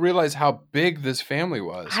not realize how big this family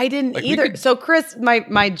was. I didn't either. So, Chris,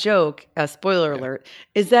 my joke, spoiler alert,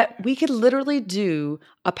 is that we could literally do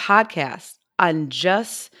a podcast on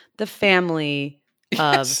just the family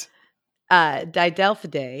of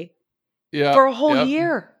Didelphidae for a whole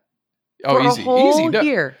year. Oh, easy, a whole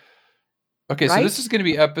year. Okay, so this is going to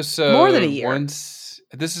be episode more than a year. This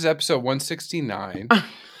is episode 169.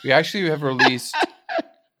 We actually have released.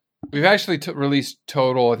 We've actually released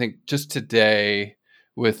total, I think, just today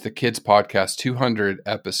with the kids podcast, 200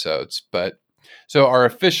 episodes. But so our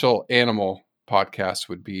official animal podcast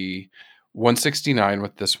would be 169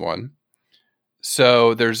 with this one.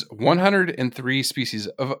 So there's 103 species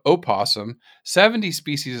of opossum, 70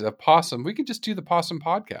 species of possum. We could just do the possum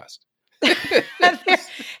podcast.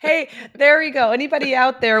 Hey, there you go. Anybody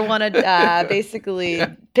out there want to basically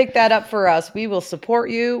pick that up for us? We will support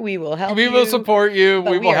you. We will help you. We will support you.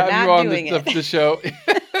 We will have you on the show.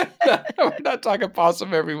 We're not talking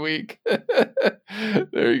possum every week.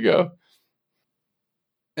 There you go.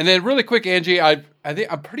 And then really quick, Angie, I'm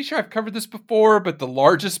pretty sure I've covered this before, but the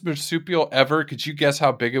largest marsupial ever, could you guess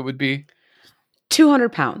how big it would be?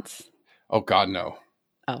 200 pounds. Oh, God, no.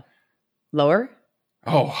 Oh, lower?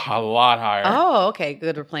 Oh, a lot higher. Oh, okay.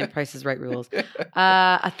 Good. We're playing Price is Right rules.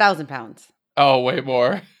 1,000 pounds. Oh, way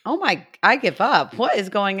more. Oh I give up. What is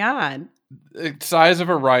going on? Size of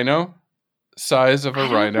a rhino. I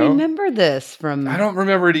don't remember this from. I don't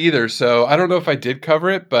remember it either. So I don't know if I did cover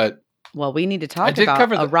it, but. Well, we need to talk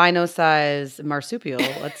about a rhino-sized marsupial.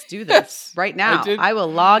 Let's do this right now. I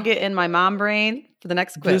will log it in my mom brain for the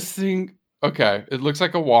next quiz. This thing, okay. It looks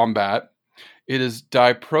like a wombat. It is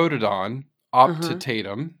Diprotodon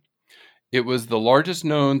optatatum. It was the largest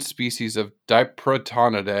known species of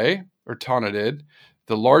Diprotonidae, or tonidid,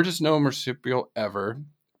 the largest known marsupial ever,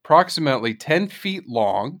 approximately 10 feet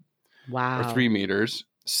long, or 3 meters,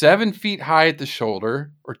 7 feet high at the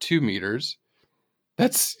shoulder, or 2 meters.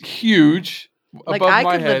 That's huge. Like above I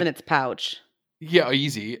my could head. live in its pouch. Yeah,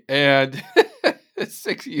 easy. And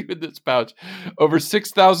 6 you in this pouch. Over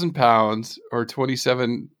 6,000 pounds, or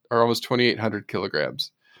 27, or almost 2,800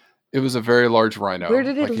 kilograms. It was a very large rhino. Where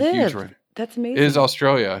did it live? That's amazing. It is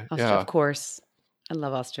Australia. Yeah. Of course. I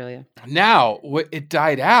love Australia. Now, it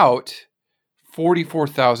died out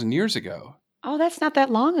 44,000 years ago. Oh, that's not that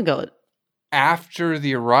long ago. After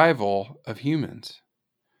the arrival of humans.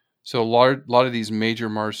 So a lot of these major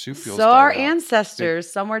marsupials. So our ancestors,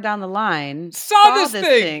 somewhere down the line, saw this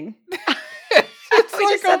thing. It's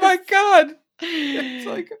like, oh my God. It's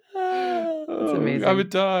like, it's amazing. I would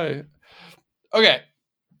die. Okay.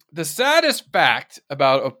 The saddest fact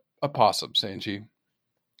about opossums, Angie,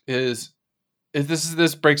 is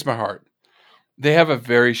this breaks my heart. They have a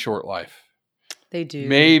very short life. They do.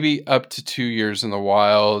 Maybe up to 2 years in the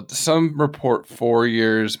wild. Some report 4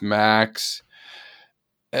 years max.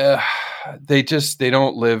 They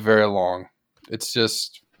don't live very long. It's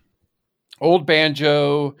just old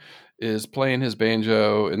Banjo is playing his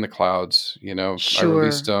banjo in the clouds. Sure. I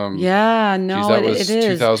released them. Yeah, no, that was it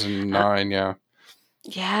is 2009. Yeah.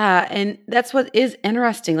 Yeah, and that's what is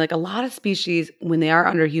interesting. Like a lot of species, when they are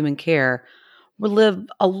under human care, will live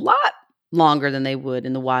a lot longer than they would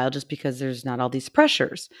in the wild just because there's not all these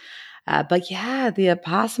pressures. But yeah, the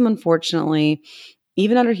opossum, unfortunately,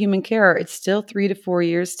 even under human care, it's still 3 to 4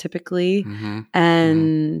 years typically.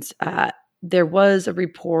 And there was a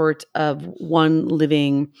report of one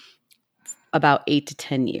living about 8 to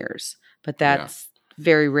 10 years, but that's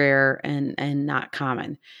very rare and not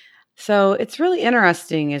common. So it's really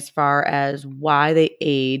interesting as far as why they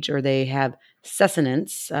age or they have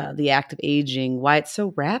senescence, the act of aging, why it's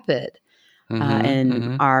so rapid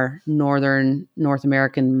in our northern North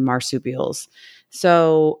American marsupials.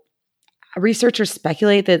 So researchers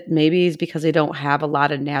speculate that maybe it's because they don't have a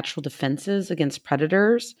lot of natural defenses against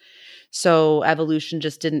predators. So evolution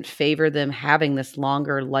just didn't favor them having this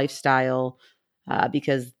longer lifestyle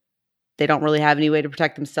because they don't really have any way to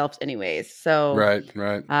protect themselves anyways. So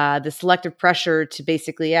the selective pressure to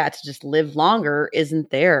basically, to just live longer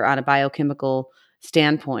isn't there on a biochemical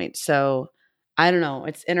standpoint. So I don't know.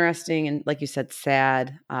 It's interesting and like you said,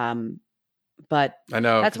 sad. But I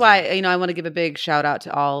know that's why, I want to give a big shout out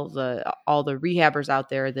to all the rehabbers out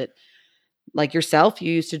there that like yourself,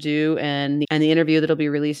 you used to do, and the interview that'll be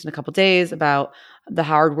released in a couple days about the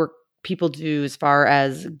hard work people do as far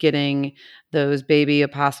as getting those baby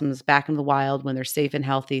opossums back in the wild when they're safe and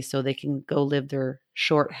healthy so they can go live their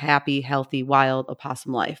short, happy, healthy, wild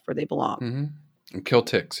opossum life where they belong. And kill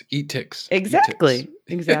ticks, eat ticks. Exactly. Eat ticks.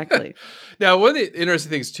 Exactly. Now, one of the interesting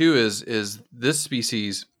things too is this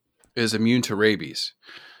species is immune to rabies.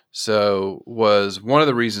 So was one of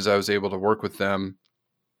the reasons I was able to work with them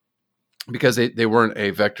because they weren't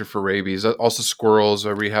a vector for rabies. Also squirrels,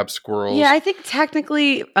 rehab squirrels. Yeah, I think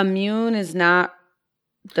technically immune is not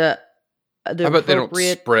the How about they don't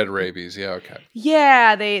spread rabies? Yeah, okay.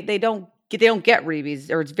 Yeah, they don't get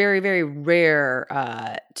rabies, or it's very, very rare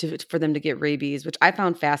for them to get rabies, which I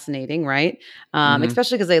found fascinating, right?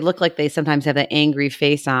 Especially because they look like they sometimes have that angry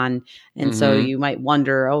face on, and so you might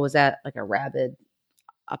wonder, oh, is that like a rabid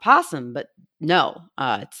opossum? But no,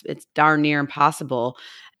 it's darn near impossible.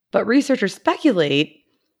 But researchers speculate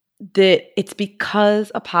that it's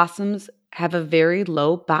because opossums have a very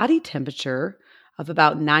low body temperature of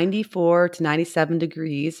about 94 to 97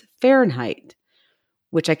 degrees Fahrenheit,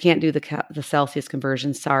 which I can't do the Celsius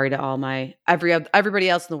conversion. Sorry to all everybody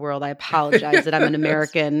else in the world. I apologize that I'm an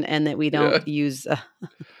American and that we don't use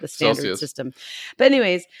the standard Celsius system. But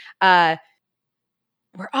anyways, where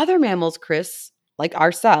other mammals, Chris, like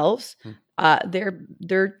ourselves,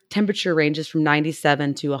 their temperature ranges from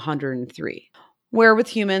 97 to 103. Where with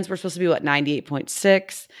humans, we're supposed to be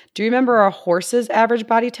 98.6. Do you remember our horse's average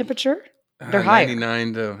body temperature? They're higher.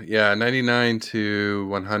 99 to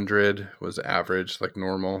 100 was average, like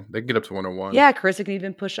normal. They can get up to 101. Yeah, Chris, it can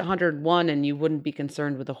even push 101 and you wouldn't be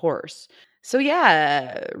concerned with a horse. So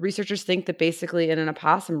yeah, researchers think that basically in an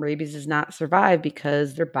opossum, rabies does not survive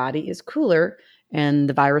because their body is cooler and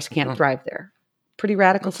the virus can't thrive there. Pretty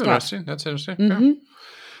radical stuff. That's interesting. Yeah.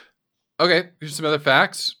 Okay, here's some other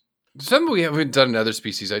facts. Some we haven't done in other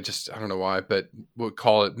species. I don't know why, but we'll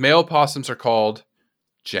call it. Male opossums are called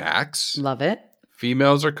Jacks. Love it.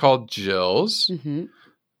 Females are called Jills.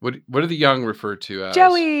 What are the young referred to as?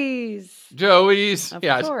 Joeys. Of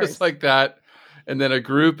course. Just like that. And then a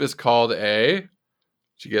group is called Did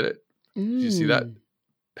you get it? Did you see that?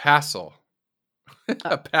 Passel.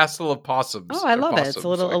 A passel of possums. Oh, I love it. It's a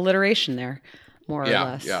little alliteration there, more or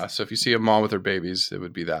less. Yeah. So if you see a mom with her babies, it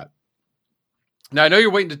would be that. Now, I know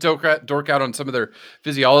you're waiting to dork out on some of their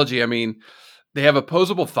physiology. I mean, they have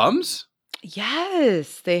opposable thumbs?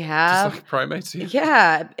 Yes, they have. Just like primates?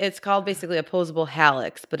 Yeah, it's called basically opposable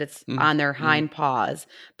hallux, but it's on their hind paws.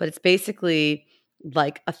 But it's basically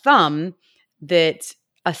like a thumb that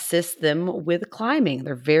assists them with climbing.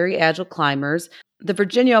 They're very agile climbers. The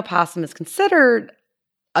Virginia opossum is considered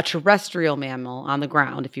a terrestrial mammal on the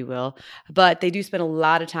ground, if you will, but they do spend a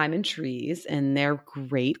lot of time in trees, and they're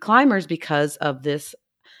great climbers because of this,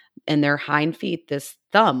 and their hind feet, this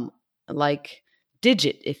thumb-like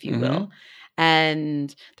digit, if you will.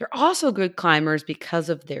 And they're also good climbers because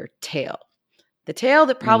of their tail. The tail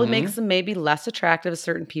that probably makes them maybe less attractive to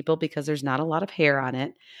certain people because there's not a lot of hair on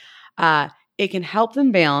it. It can help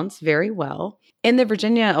them balance very well. In the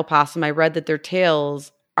Virginia opossum, I read that their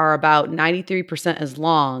tails are about 93% as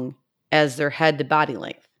long as their head to body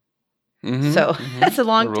length. So that's a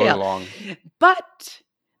long tail. Really long. But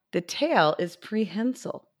the tail is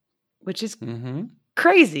prehensile, which is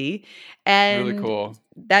crazy. And really cool.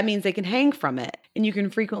 That means they can hang from it. And you can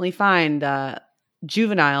frequently find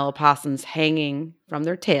juvenile opossums hanging from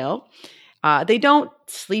their tail. They don't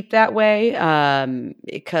sleep that way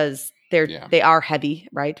because they are heavy,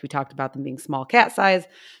 right? We talked about them being small cat size.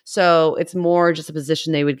 So it's more just a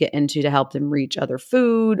position they would get into to help them reach other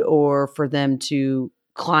food or for them to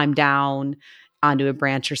climb down onto a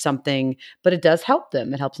branch or something, but it does help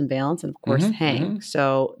them. It helps them balance and, of course, hang.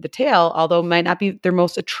 So the tail, although it might not be their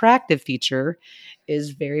most attractive feature,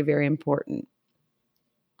 is very, very important.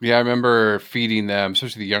 Yeah, I remember feeding them,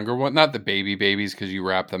 especially the younger one, not the babies because you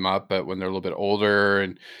wrap them up, but when they're a little bit older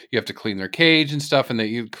and you have to clean their cage and stuff, and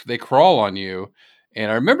they crawl on you. And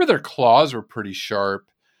I remember their claws were pretty sharp,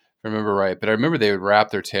 if I remember right. But I remember they would wrap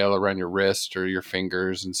their tail around your wrist or your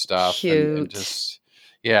fingers and stuff. Cute. And just,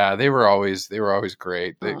 yeah, they were always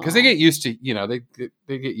great because they get used to,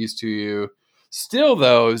 they get used to you. Still,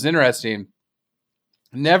 though, it was interesting.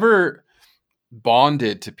 Never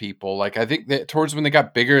bonded to people. Like, I think that towards when they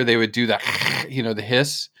got bigger, they would do that, the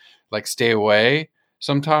hiss, like stay away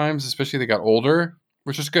sometimes, especially they got older,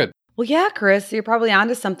 which is good. Well, yeah, Chris, you're probably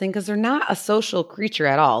onto something because they're not a social creature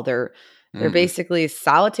at all. They're basically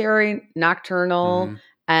solitary, nocturnal,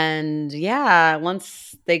 and yeah,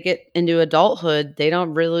 once they get into adulthood, they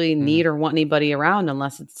don't really need or want anybody around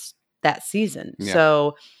unless it's that season. Yeah.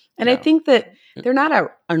 So, and I think that they're not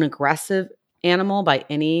an aggressive animal by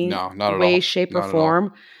any way, shape, or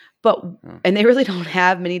form, but and they really don't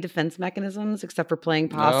have many defense mechanisms except for playing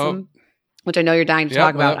possum, which I know you're dying to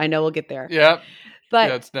talk about. I know we'll get there. Yeah. But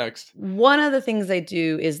that's next. One of the things they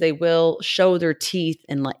do is they will show their teeth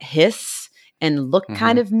and like hiss and look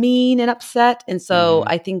kind of mean and upset. And so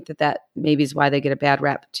I think that maybe is why they get a bad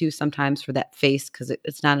rap too sometimes for that face, because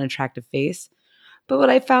it's not an attractive face. But what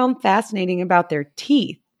I found fascinating about their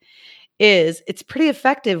teeth is it's pretty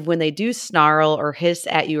effective when they do snarl or hiss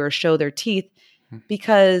at you or show their teeth,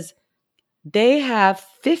 because they have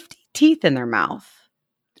 50 teeth in their mouth.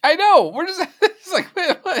 I know. Where does that? It's like,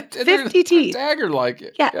 what? 50 teeth. Dagger like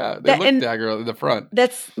it. Yeah. They look dagger in the front.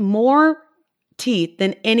 That's more teeth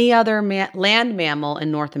than any other land mammal in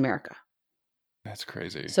North America. That's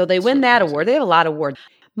crazy. So they win that award. They have a lot of awards.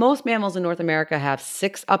 Most mammals in North America have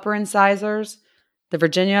 6 upper incisors. The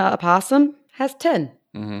Virginia opossum has 10.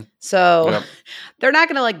 So they're not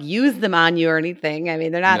going to like use them on you or anything. I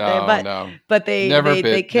mean, they're not there, but they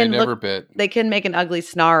can make an ugly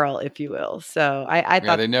snarl, if you will. So I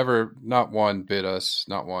thought they never, not one bit us,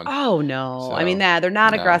 not one. Oh no. So, I mean, they're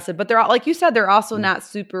not aggressive, but they're like you said, they're also not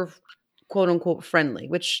super quote unquote friendly,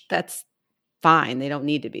 which that's fine. They don't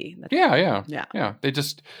need to be. Yeah. They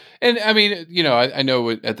just, and I mean, I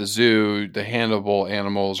know at the zoo, the handleable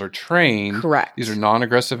animals are trained. Correct. These are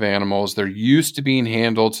non-aggressive animals. They're used to being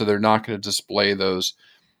handled, so they're not going to display those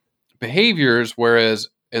behaviors. Whereas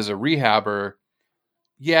as a rehabber,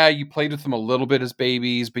 you played with them a little bit as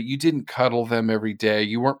babies, but you didn't cuddle them every day.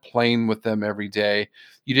 You weren't playing with them every day.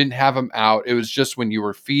 You didn't have them out. It was just when you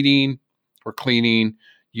were feeding or cleaning,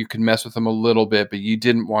 you could mess with them a little bit, but you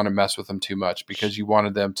didn't want to mess with them too much because you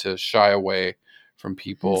wanted them to shy away from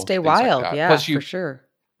people. Stay wild, like plus for sure.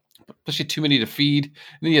 Plus you had too many to feed, and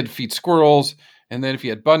then you had to feed squirrels, and then if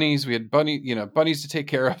you had bunnies, we had bunnies to take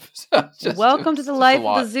care of. So welcome to the life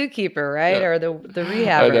of the zookeeper, right? Yeah. Or the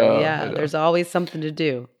rehabber. I know. There's always something to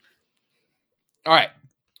do. All right,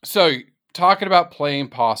 so talking about playing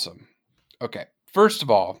possum. Okay, first of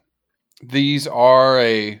all, these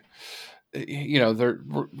are we're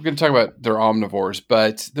going to talk about they're omnivores,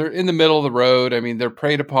 but they're in the middle of the road. I mean, they're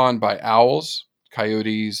preyed upon by owls,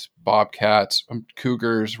 coyotes, bobcats,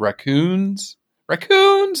 cougars, raccoons,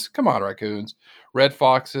 come on, raccoons, red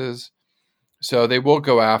foxes. So they will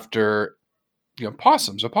go after,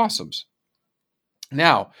 opossums.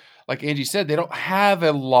 Now, like Angie said, they don't have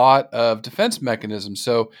a lot of defense mechanisms.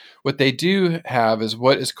 So what they do have is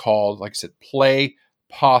what is called, like I said, play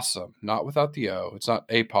possum, not without the O. It's not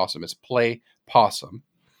a possum, it's play possum.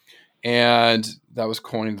 And that was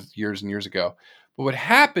coined years and years ago. But what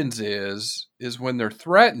happens is when they're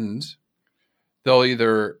threatened, they'll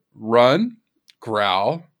either run,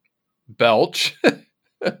 growl, belch,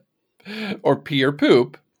 or pee or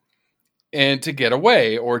poop, and to get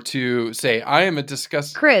away, or to say, I am a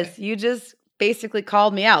disgusting... Chris, you just basically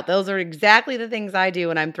called me out. Those are exactly the things I do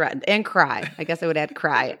when I'm threatened. And cry. I guess I would add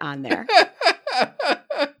cry on there.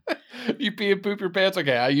 You pee and poop your pants?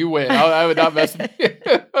 Okay, you win. I would not mess with you.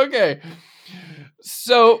 Okay.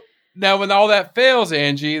 So now when all that fails,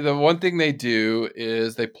 Angie, the one thing they do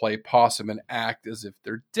is they play possum and act as if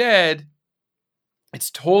they're dead. It's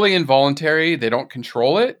totally involuntary. They don't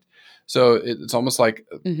control it. So it's almost like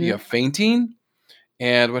fainting.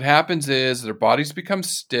 And what happens is their bodies become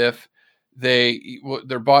stiff. They'll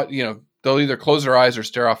either close their eyes or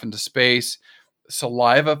stare off into space.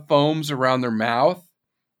 Saliva foams around their mouth,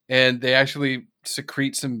 and they actually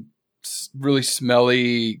secrete some really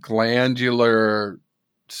smelly glandular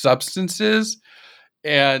substances,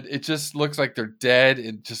 and it just looks like they're dead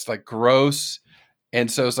and just like gross. And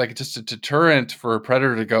so it's like just a deterrent for a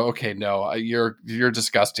predator to go, okay, no, you're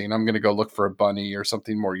disgusting. I'm going to go look for a bunny or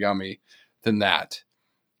something more yummy than that.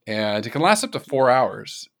 And it can last up to 4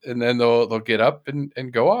 hours, and then they'll get up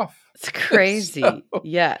and go off. It's crazy.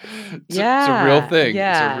 Yeah. It's a real thing.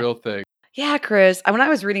 Yeah. It's a real thing. Yeah, Chris. When I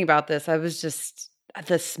was reading about this, I was just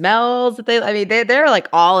the smells that they're like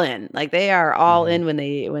all in. Like they are all in when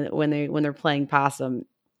they're playing possum,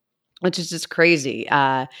 which is just crazy.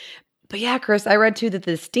 But yeah, Chris, I read too that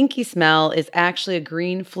the stinky smell is actually a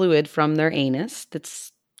green fluid from their anus that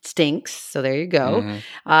stinks. So there you go.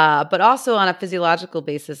 But also on a physiological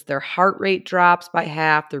basis, their heart rate drops by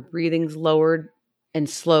half, their breathing's lowered and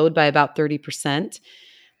slowed by about 30%.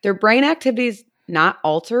 Their brain activity is not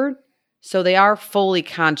altered, so they are fully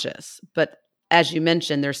conscious. But as you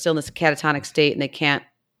mentioned, they're still in this catatonic state and they can't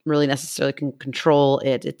really necessarily control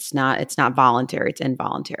it. It's not voluntary, it's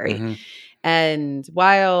involuntary. And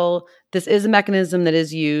while this is a mechanism that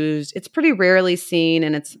is used, it's pretty rarely seen,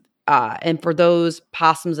 and it's and for those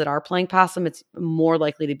possums that are playing possum, it's more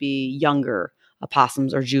likely to be younger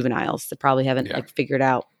opossums or juveniles that probably haven't like figured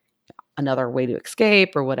out another way to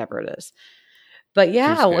escape or whatever it is. But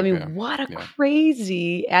yeah, what a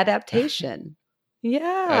crazy adaptation.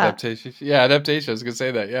 Adaptation. Yeah, adaptation. I was going to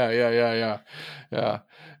say that. Yeah.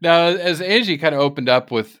 Now, as Angie kind of opened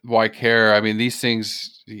up with why care, I mean, these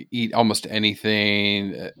things eat almost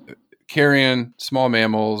anything. Carrion, small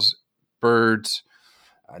mammals, birds,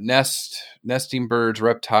 nesting birds,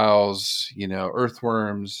 reptiles,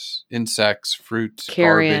 earthworms, insects, fruit,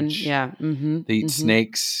 carrion, garbage. Yeah. They eat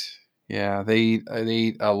snakes. Yeah, they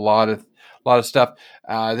eat a lot of stuff.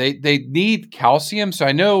 They need calcium. So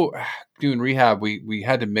I know doing rehab, we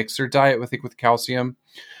had to mix their diet with calcium,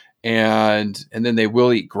 and then they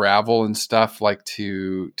will eat gravel and stuff like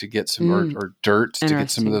to get some or dirt to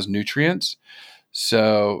get some of those nutrients.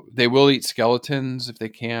 So they will eat skeletons if they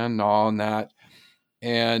can, gnaw on that,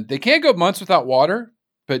 and they can't go months without water.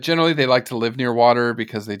 But generally, they like to live near water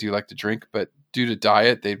because they do like to drink. But due to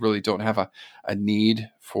diet, they really don't have a need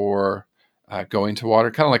for going to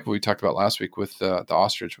water. Kind of like what we talked about last week with the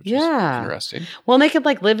ostrich, which is interesting. Well, and they could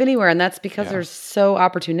like live anywhere, and that's because they're so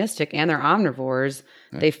opportunistic and they're omnivores.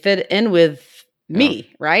 Yeah. They fit in with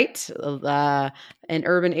me, right? In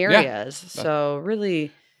urban areas. Yeah. So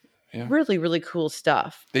really, really cool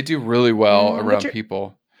stuff. They do really well around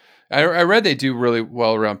people. I read they do really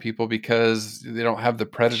well around people because they don't have the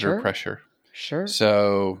predator pressure. Sure.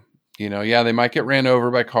 So, they might get ran over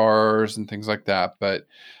by cars and things like that, but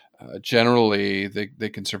generally they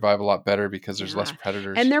can survive a lot better because there's less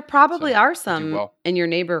predators. And there probably are some in your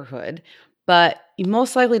neighborhood, but you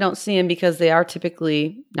most likely don't see them because they are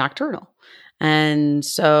typically nocturnal. And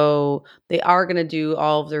so they are going to do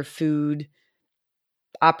all of their food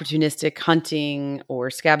opportunistic hunting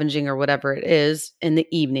or scavenging or whatever it is in the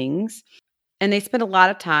evenings. And they spend a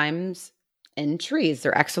lot of times in trees.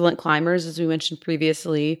 They're excellent climbers, as we mentioned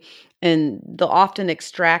previously, and they'll often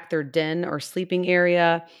extract their den or sleeping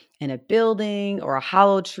area in a building or a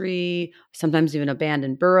hollow tree, sometimes even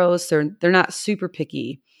abandoned burrows. So they're not super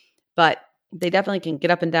picky, but they definitely can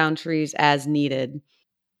get up and down trees as needed.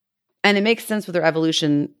 And it makes sense with their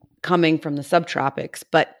evolution coming from the subtropics,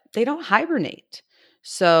 but they don't hibernate.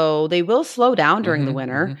 So they will slow down during the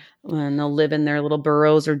winter and they'll live in their little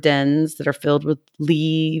burrows or dens that are filled with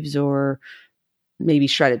leaves or maybe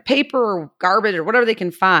shredded paper or garbage or whatever they can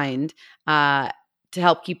find to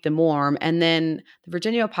help keep them warm. And then the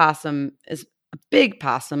Virginia opossum is a big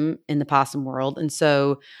possum in the possum world. And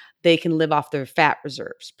so they can live off their fat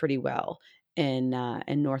reserves pretty well in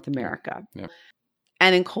North America. Yeah.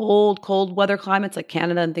 And in cold weather climates like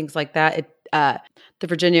Canada and things like that, the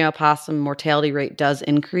Virginia opossum mortality rate does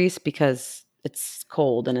increase because it's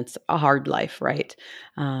cold and it's a hard life, right?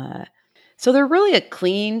 So they're really a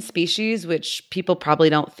clean species, which people probably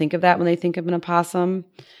don't think of that when they think of an opossum.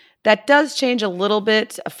 That does change a little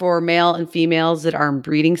bit for male and females that are in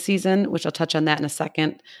breeding season, which I'll touch on that in a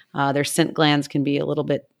second. Their scent glands can be a little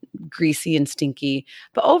bit greasy and stinky.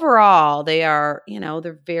 But overall, they are,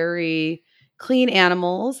 they're very clean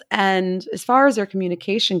animals. And as far as their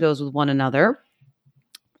communication goes with one another,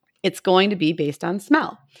 it's going to be based on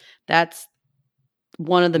smell. That's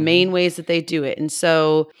one of the main ways that they do it. And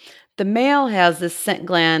so the male has this scent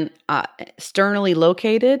gland sternally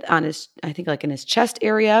located on his, I think like in his chest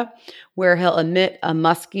area, where he'll emit a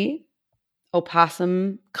musky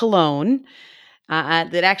opossum cologne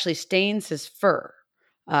that actually stains his fur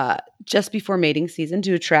just before mating season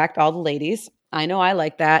to attract all the ladies. I know I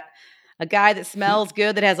like that. a guy that smells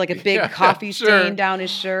good that has like a big Yeah, coffee sure. stain down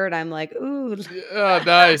his shirt. I'm like, ooh. Oh,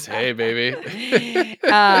 nice. Hey, baby.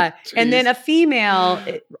 And then Jeez. a female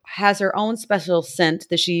has her own special scent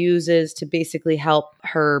that she uses to basically help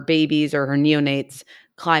her babies or her neonates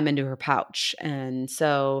climb into her pouch. And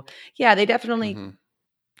so, yeah, they definitely Mhm.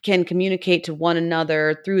 can communicate to one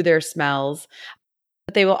another through their smells,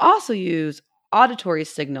 but they will also use auditory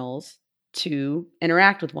signals to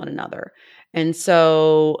interact with one another. And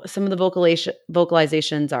so some of the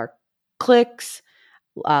vocalizations are clicks,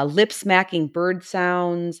 lip smacking bird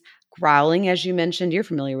sounds, growling, as you mentioned. You're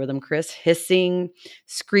familiar with them, Chris. Hissing,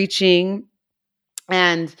 screeching,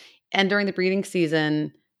 and during the breeding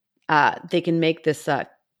season, they can make this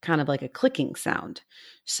kind of like a clicking sound.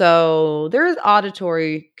 So there is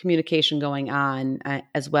auditory communication going on,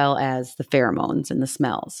 as well as the pheromones and the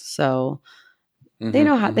smells. So they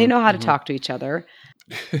know how to talk to each other.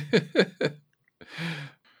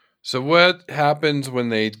 So what happens when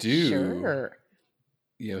they do, Sure.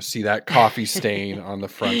 see that coffee stain on the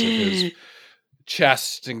front of his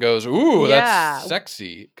chest and goes, ooh, Yeah. that's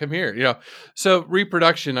sexy. Come here. So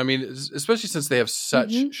reproduction, I mean, especially since they have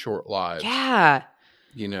such short lives, Yeah.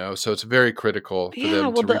 so it's very critical for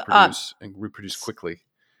them to reproduce and reproduce quickly.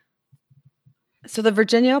 So the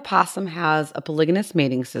Virginia opossum has a polygynous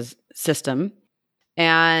mating system,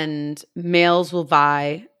 and males will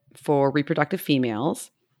vie for reproductive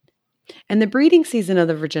females. And the breeding season of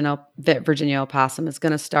the Virginia opossum is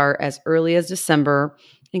going to start as early as December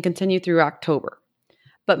and continue through October.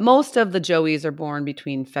 But most of the joeys are born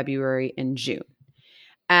between February and June.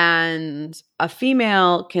 And a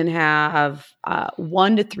female can have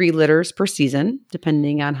 1 to 3 litters per season,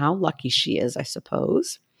 depending on how lucky she is, I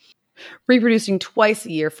suppose. Reproducing twice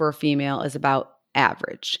a year for a female is about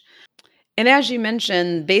average. And as you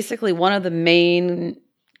mentioned, basically one of the main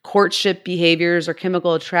courtship behaviors or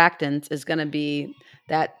chemical attractants is going to be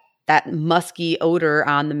that musky odor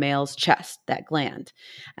on the male's chest, that gland.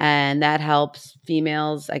 And that helps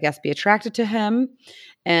females, I guess, be attracted to him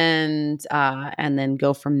and then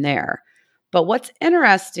go from there. But what's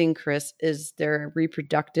interesting, Chris, is their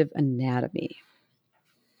reproductive anatomy.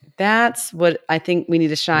 That's what I think we need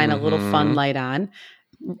to shine a little fun light on.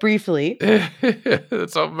 Briefly.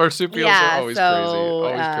 That's all marsupials are always crazy.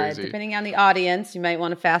 Always crazy. Depending on the audience, you might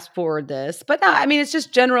want to fast forward this. But no, I mean, it's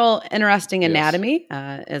just general interesting anatomy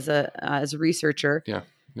as a researcher. Yeah.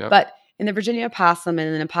 Yep. But in the Virginia opossum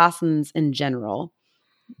and in opossums in general,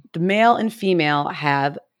 the male and female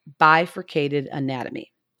have bifurcated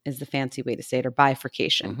anatomy, is the fancy way to say it, or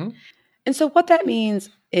bifurcation. Mm-hmm. And so what that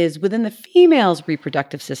means is within the female's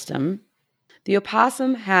reproductive system, the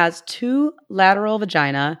opossum has 2 lateral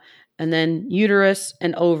vagina and then uterus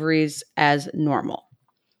and ovaries as normal.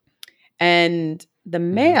 And the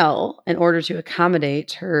male, in order to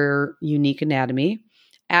accommodate her unique anatomy,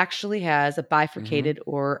 actually has a bifurcated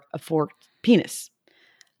or a forked penis.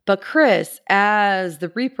 But Chris, as the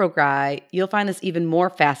repro guy, you'll find this even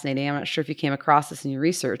more fascinating. I'm not sure if you came across this in your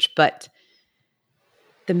research, but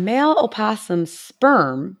the male opossum's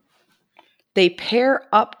sperm, they pair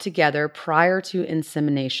up together prior to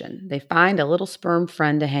insemination. They find a little sperm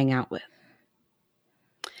friend to hang out with.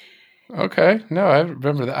 Okay. No, I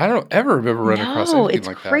remember that. I don't ever remember running across anything like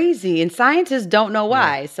that. It's crazy. And scientists don't know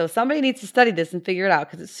why. Yeah. So somebody needs to study this and figure it out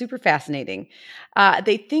because it's super fascinating.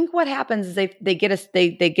 They think what happens is they get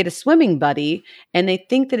a swimming buddy, and they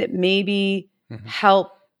think that it maybe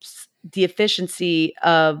helps the efficiency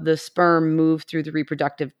of the sperm move through the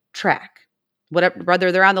reproductive tract.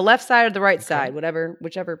 Whether they're on the left side or the right side,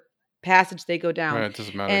 whichever passage they go down. Right, it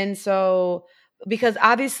doesn't matter. And so, because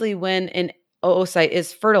obviously when an oocyte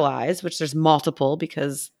is fertilized, which there's multiple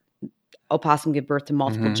because opossum give birth to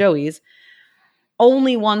multiple joeys,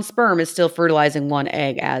 only one sperm is still fertilizing one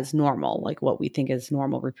egg as normal, like what we think is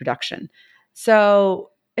normal reproduction.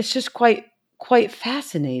 So it's just quite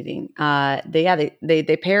fascinating.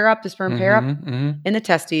 They pair up, the sperm pair up in the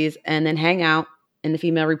testes and then hang out in the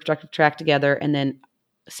female reproductive tract together and then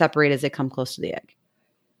separate as they come close to the egg.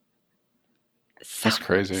 That's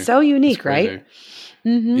crazy. So unique, right?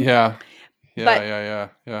 Mm-hmm. Yeah.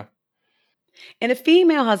 And a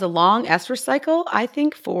female has a long estrus cycle, I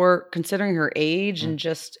think, for considering her age and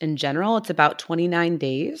just in general, it's about 29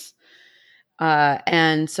 days.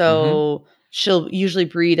 And so she'll usually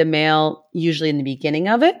breed a male, usually in the beginning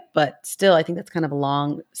of it, but still, I think that's kind of a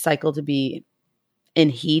long cycle to be in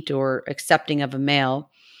heat or accepting of a male.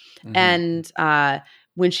 And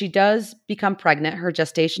when she does become pregnant, her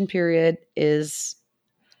gestation period is,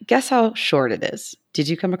 guess how short it is? Did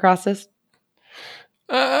you come across this?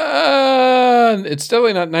 It's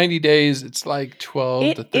definitely not 90 days. It's like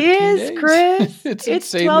 12 to 13 days. It is, Chris. It's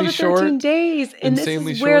it's insanely 12 to 13 short. days. And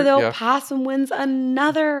Insanely this is where the short, yeah. opossum wins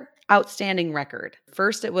another outstanding record.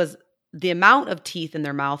 First, it was the amount of teeth in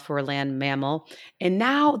their mouth for a land mammal. And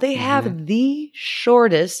now they have the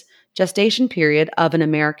shortest gestation period of an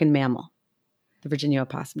American mammal. The Virginia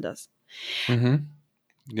opossum does. Mm-hmm.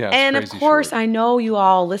 Yeah. And of course, I know you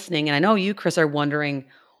all listening, and I know you, Chris, are wondering,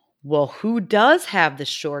 well, who does have the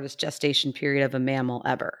shortest gestation period of a mammal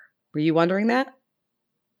ever? Were you wondering that?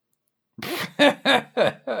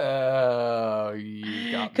 Oh,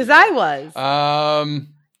 you got me. Because I was.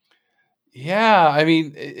 Yeah, I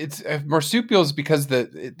mean, it's marsupials because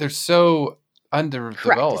they're so underdeveloped.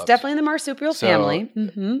 Correct. It's definitely in the marsupial family.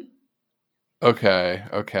 Mm-hmm.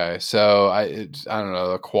 Okay. So I don't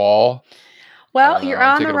know, the quail. Well, you're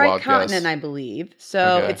on the taking a right wild continent, guess. I believe.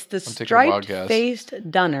 So Okay, it's the I'm taking a wild striped-faced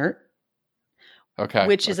dunnart, Okay.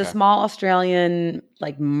 which is a small Australian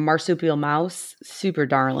like marsupial mouse, super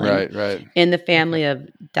darling, Right. in the family of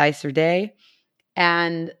Diceridae.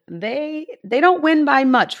 And they don't win by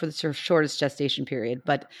much for the shortest gestation period,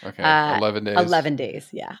 but 11 days. 11 days,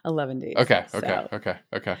 yeah, 11 days. Okay.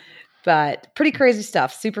 But pretty crazy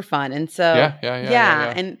stuff, super fun. And so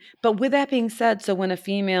Yeah. And but with that being said, so when a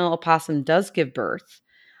female opossum does give birth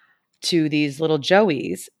to these little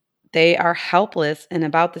joeys, they are helpless and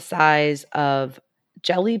about the size of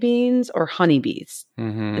jelly beans or honeybees.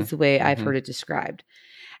 Is the way I've heard it described.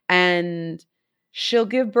 And she'll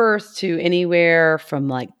give birth to anywhere from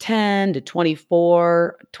like 10 to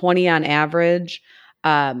 24, 20 on average.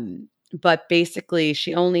 But basically,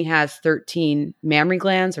 she only has 13 mammary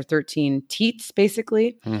glands or 13 teats,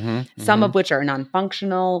 basically, some of which are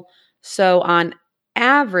non-functional. So on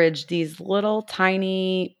average, these little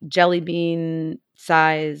tiny jelly bean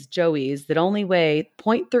size joeys that only weigh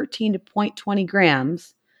 0.13 to 0.20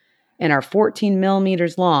 grams and are 14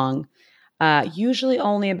 millimeters long, usually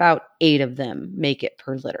only about 8 of them make it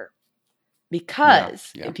per litter.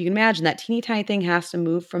 Because if you can imagine, that teeny tiny thing has to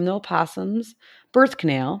move from the opossum's birth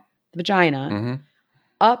canal, the vagina,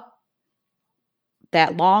 up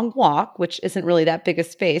that long walk, which isn't really that big a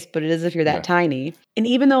space, but it is if you're that tiny. And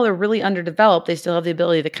even though they're really underdeveloped, they still have the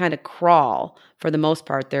ability to kind of crawl for the most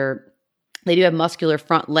part. They do have muscular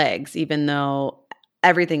front legs, even though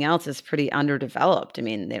everything else is pretty underdeveloped. I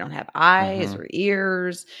mean, they don't have eyes or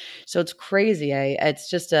ears. So it's crazy. It's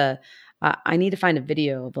just I need to find a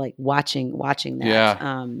video of like watching that.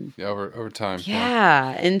 Yeah. Over time.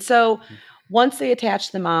 Yeah. And so once they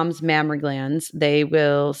attach the mom's mammary glands, they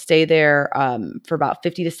will stay there for about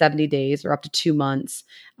 50 to 70 days or up to 2 months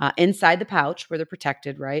inside the pouch where they're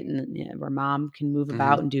protected, right? And where mom can move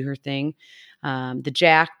about and do her thing.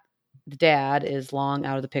 The dad is long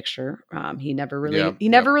out of the picture. He never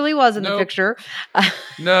really was in the picture.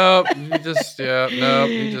 He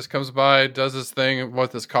just comes by, does his thing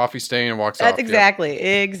with his coffee stain and walks off.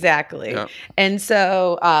 Exactly. Yep. And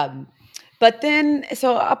so, but then,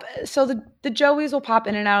 so the joeys will pop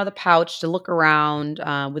in and out of the pouch to look around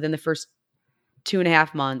within the first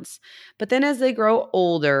 2.5 months. But then as they grow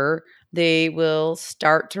older, they will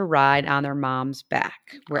start to ride on their mom's back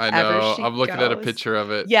wherever I know. she I'm looking goes. at a picture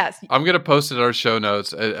of it. Yes. I'm going to post it in our show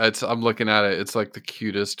notes. I'm looking at it. It's like the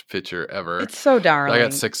cutest picture ever. It's so darling. I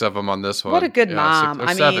got 6 of them on this one. What a good mom.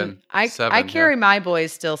 6 or 7. I carry my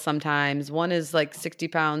boys still sometimes. One is like 60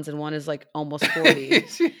 pounds and one is like almost 40.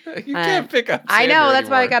 You can't pick up I know. Xander That's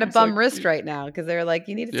why I got a anymore. bum He's wrist right now because they're like,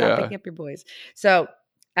 you need to stop picking up your boys. So,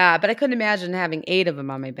 but I couldn't imagine having 8 of them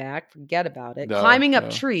on my back. Forget about it. Climbing up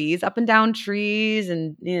trees, up and down trees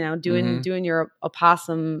and, doing your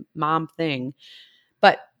opossum mom thing.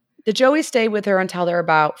 But the joeys stay with her until they're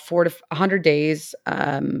about 100 days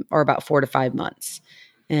or about 4 to 5 months.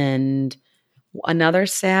 And another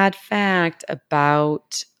sad fact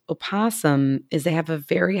about opossum is they have a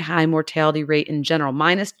very high mortality rate in general,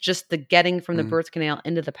 minus just the getting from the birth canal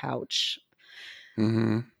into the pouch.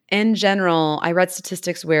 In general, I read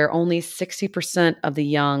statistics where only 60% of the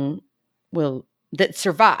young that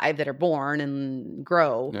survive, that are born and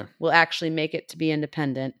grow, will actually make it to be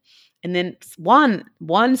independent. And then one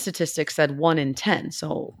statistic said 1 in 10,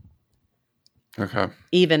 so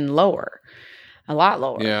even lower, a lot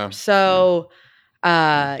lower. Yeah. So,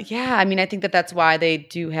 I mean, I think that that's why they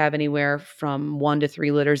do have anywhere from 1 to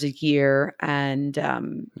 3 litters a year, and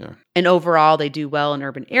overall they do well in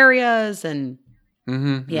urban areas and.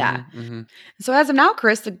 So as of now,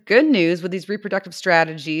 Chris, the good news with these reproductive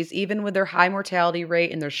strategies, even with their high mortality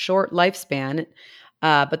rate and their short lifespan,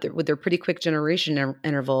 but with their pretty quick generation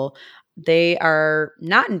interval, they are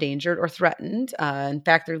not endangered or threatened. In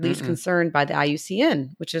fact, they're least concerned by the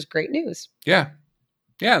IUCN, which is great news. Yeah.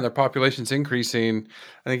 Yeah, their population's increasing.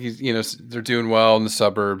 I think they're doing well in the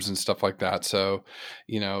suburbs and stuff like that. So,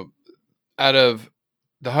 out of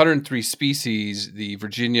the 103 species, the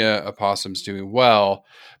Virginia opossum's doing well,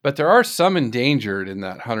 but there are some endangered in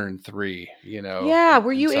that 103. Yeah,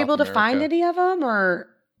 were you South able to find America. any of them, or?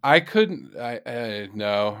 I couldn't.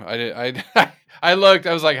 No, I did. I looked.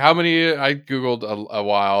 I was like, how many? I Googled a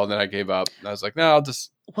while, and then I gave up. And I was like, no, I'll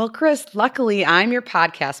just. Well, Chris, luckily I'm your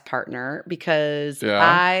podcast partner because Yeah.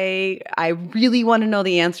 I really want to know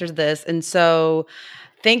the answer to this. And so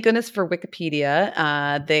thank goodness for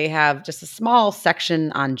Wikipedia. They have just a small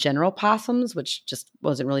section on general possums, which just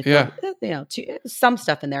wasn't really, some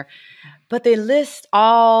stuff in there. But they list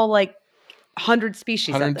all like 100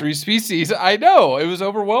 species. 103 species. I know. It was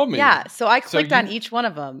overwhelming. Yeah. So I clicked on each one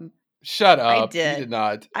of them. Shut up. I did. You did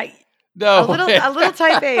not. A little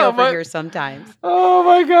type A over here sometimes. Oh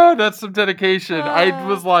my God, that's some dedication.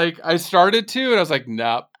 I started to, and I was like,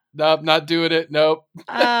 nope, not doing it. Nope.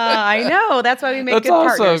 I know. That's why we make That's good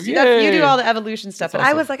awesome. partners. You do all the evolution stuff. That's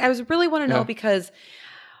But awesome. I was really want to know because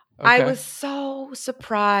I was so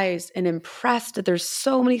surprised and impressed that there's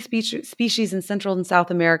so many species in Central and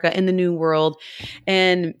South America in the New World.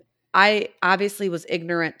 And I obviously was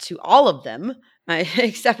ignorant to all of them,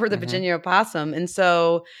 except for the Virginia opossum. And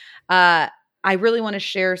so I really want to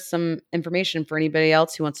share some information for anybody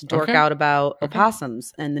else who wants to dork out about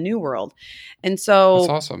opossums and the New World. And so that's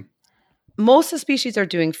awesome. Most of the species are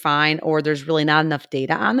doing fine, or there's really not enough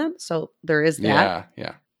data on them. So there is that.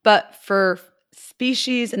 Yeah. But for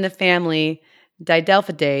species in the family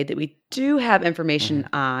Didelphidae that we do have information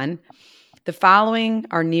on, the following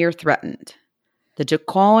are near threatened. The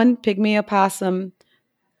Jacoan pygmy opossum,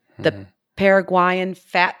 the Paraguayan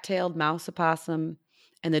fat-tailed mouse opossum,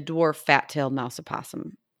 and the dwarf fat-tailed mouse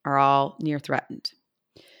opossum are all near threatened.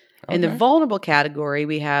 In the vulnerable category,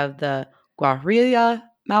 we have the Guarilla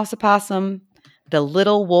mouse opossum, the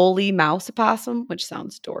little woolly mouse opossum, which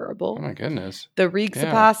sounds adorable. Oh my goodness. The Reeks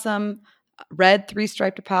opossum, red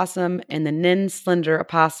three-striped opossum, and the Nin slender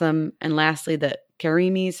opossum, and lastly, the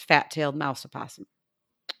Karime's fat-tailed mouse opossum.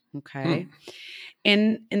 Okay.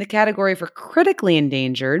 In the category for critically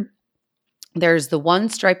endangered, there's the one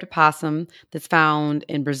striped opossum that's found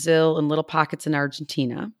in Brazil and little pockets in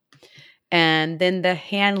Argentina. And then the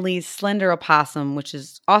Hanley's slender opossum, which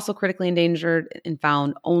is also critically endangered and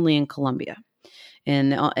found only in Colombia.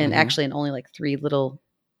 And actually in only like 3 little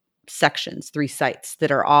sections, 3 sites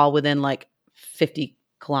that are all within like 50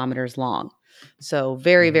 kilometers long. So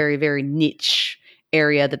very, very, very niche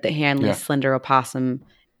area that the Hanley's slender opossum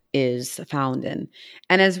is found in.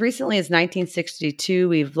 And as recently as 1962,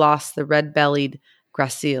 we've lost the red-bellied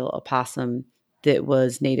Gracile opossum that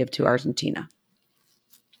was native to Argentina.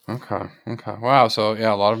 Okay. Wow. So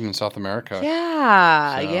a lot of them in South America.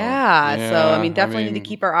 Yeah. So I mean, definitely need to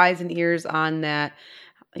keep our eyes and ears on that,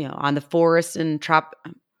 on the forest and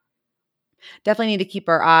definitely need to keep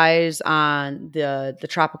our eyes on the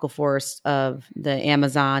tropical forests of the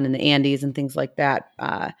Amazon and the Andes and things like that,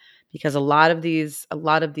 because a lot of these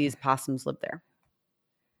possums live there.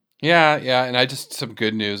 Yeah, and some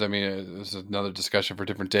good news. I mean, this is another discussion for a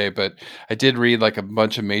different day, but I did read like a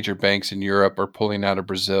bunch of major banks in Europe are pulling out of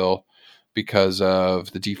Brazil because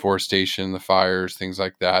of the deforestation, the fires, things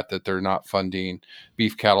like that, that they're not funding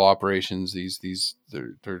beef cattle operations.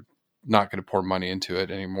 They're not going to pour money into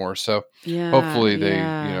it anymore. So hopefully they,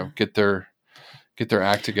 get their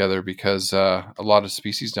act together, because a lot of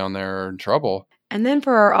species down there are in trouble. And then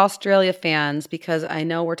for our Australia fans, because I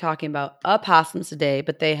know we're talking about opossums today,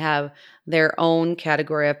 but they have their own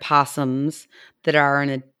category of possums that are in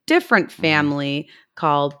a different family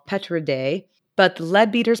called Petridae. But the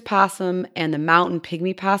leadbeater's possum and the mountain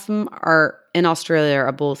pygmy possum in Australia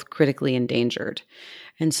are both critically endangered.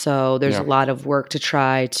 And so there's a lot of work to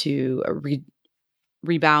try to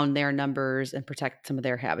rebound their numbers and protect some of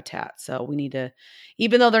their habitat. So we need to,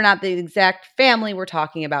 even though they're not the exact family we're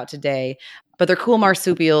talking about today, but they're cool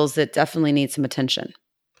marsupials that definitely need some attention.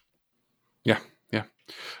 Yeah.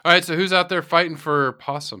 All right. So who's out there fighting for a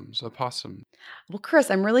possum? Well,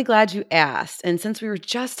 Chris, I'm really glad you asked. And since we were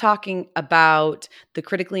just talking about the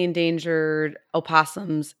critically endangered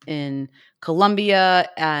opossums in Colombia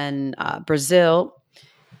and Brazil,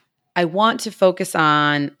 I want to focus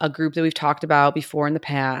on a group that we've talked about before in the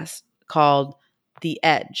past called the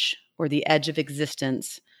EDGE, or the Edge of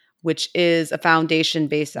Existence, which is a foundation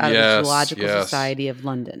based out of the Zoological Society of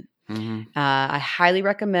London. I highly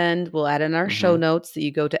recommend, we'll add in our show notes, that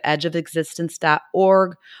you go to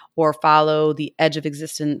edgeofexistence.org or follow the Edge of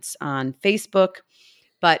Existence on Facebook.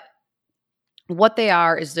 But what they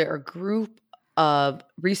are is they're a group of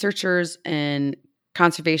researchers and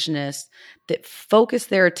conservationists that focus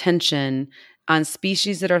their attention on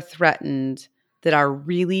species that are threatened that are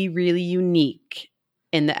really, really unique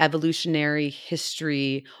in the evolutionary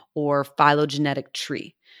history or phylogenetic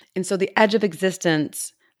tree. And so the Edge of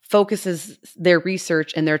Existence focuses their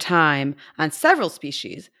research and their time on several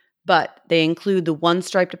species, but they include the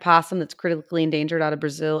one-striped opossum that's critically endangered out of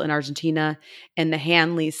Brazil and Argentina, and the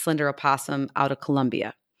Hanley's slender opossum out of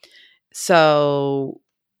Colombia. So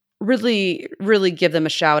really, really give them a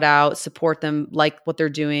shout out, support them, like what they're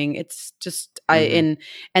doing. It's just, and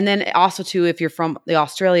then also too, if you're from the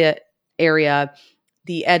Australia area,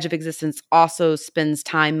 the Edge of Existence also spends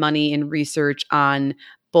time, money, and research on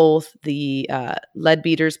both the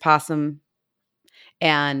leadbeater's possum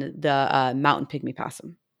and the mountain pygmy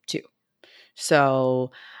possum too.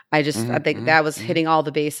 So I think that was hitting all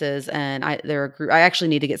the bases, and they're a group. I actually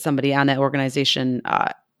need to get somebody on that organization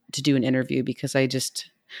to do an interview, because I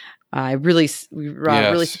really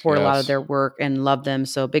support a lot of their work and love them.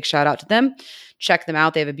 So big shout out to them. Check them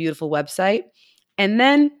out. They have a beautiful website. And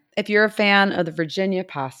then if you're a fan of the Virginia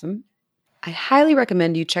possum, I highly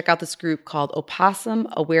recommend you check out this group called Opossum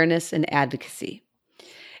Awareness and Advocacy.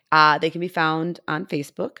 They can be found on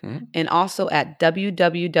Facebook and also at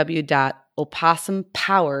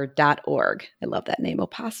www.opossumpower.org. I love that name,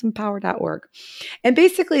 opossumpower.org. And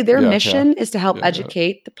basically their mission is to help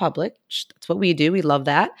educate the public. That's what we do. We love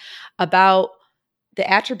that, about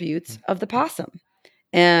the attributes of the possum,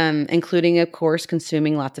 including, of course,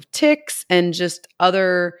 consuming lots of ticks and just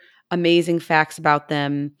other amazing facts about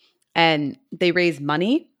them. And they raise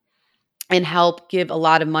money and help give a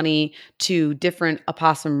lot of money to different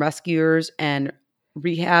opossum rescuers and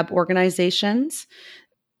rehab organizations.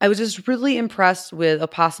 I was just really impressed with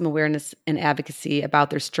Opossum Awareness and Advocacy about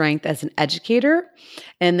their strength as an educator,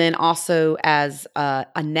 and then also as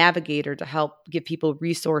a navigator to help give people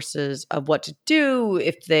resources of what to do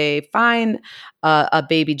if they find a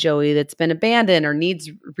baby joey that's been abandoned or needs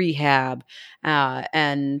rehab.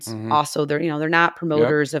 And also they're not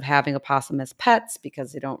promoters of having opossum as pets,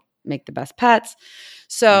 because they don't make the best pets.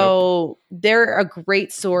 So they're a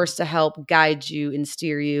great source to help guide you and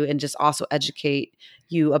steer you, and just also educate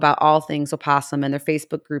you about all things opossum. And their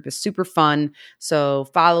Facebook group is super fun. So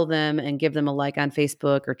follow them and give them a like on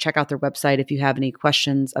Facebook, or check out their website if you have any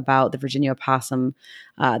questions about the Virginia opossum.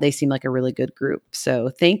 They seem like a really good group. So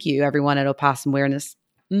thank you, everyone at Opossum Awareness.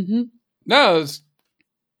 No,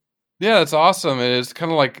 that's awesome. And it's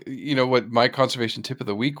kind of like, what my conservation tip of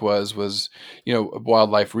the week was,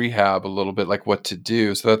 wildlife rehab, a little bit like what to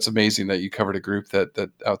do. So that's amazing that you covered a group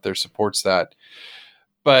that out there supports that.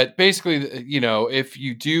 But basically, if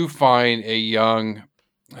you do find a young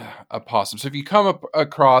opossum, so if you come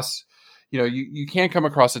across, you can come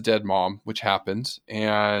across a dead mom, which happens,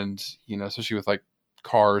 and, especially with like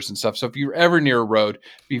cars and stuff. So if you're ever near a road,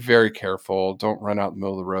 be very careful. Don't run out in the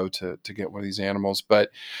middle of the road to get one of these animals.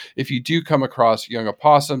 But if you do come across young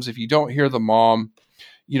opossums, if you don't hear the mom,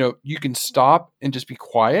 you can stop and just be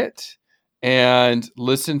quiet and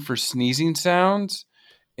listen for sneezing sounds.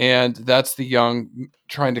 And that's the young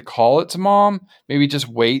trying to call its mom. Maybe just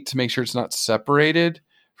wait to make sure it's not separated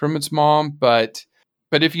from its mom. But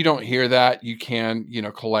if you don't hear that, you can,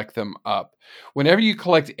 collect them up. Whenever you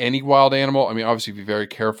collect any wild animal, I mean, obviously be very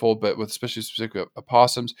careful, but with especially specific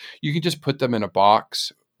opossums, you can just put them in a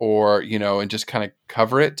box or, and just kind of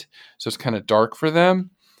cover it so it's kind of dark for them.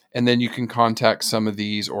 And then you can contact some of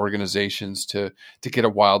these organizations to get a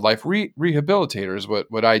wildlife rehabilitator is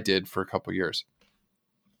what I did for a couple of years.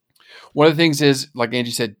 One of the things is, like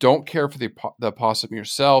Angie said, don't care for the opossum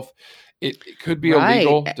yourself. It could be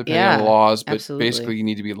illegal depending on the laws, but basically you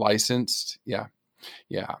need to be licensed. Yeah.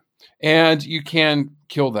 And you can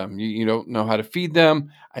kill them. You don't know how to feed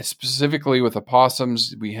them. Specifically with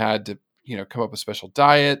opossums, we had to, come up with special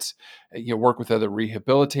diets, work with other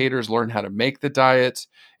rehabilitators, learn how to make the diets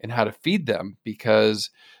and how to feed them, because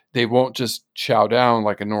they won't just chow down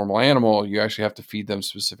like a normal animal. You actually have to feed them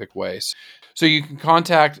specific ways. So you can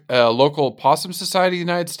contact a local possum society in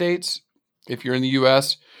the United States if you're in the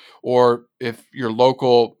U.S., or if you're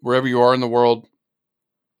local, wherever you are in the world.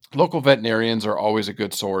 Local veterinarians are always a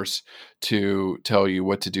good source to tell you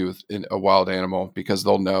what to do with a wild animal, because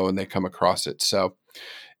they'll know and they come across it. So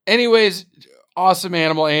anyways, awesome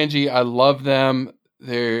animal, Angie. I love them.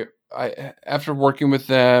 After working with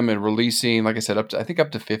them and releasing, like I said, up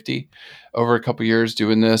to 50 over a couple years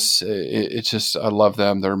doing this. It's just, I love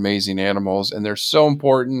them. They're amazing animals, and they're so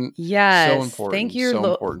important. Yes. So important. Thank you.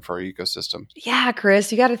 So important for our ecosystem. Yeah,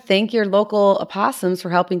 Chris, you got to thank your local opossums for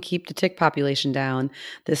helping keep the tick population down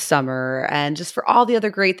this summer, and just for all the other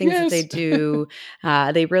great things that they do.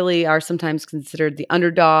 They really are sometimes considered the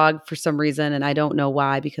underdog for some reason, and I don't know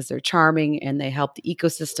why, because they're charming and they help the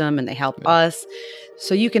ecosystem and they help us.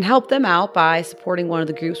 So you can help them out by supporting one of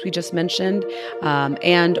the groups we just mentioned,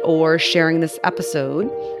 and or sharing this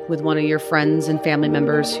episode with one of your friends and family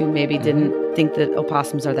members who maybe didn't think that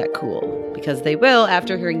opossums are that cool, because they will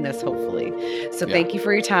after hearing this, hopefully. So thank you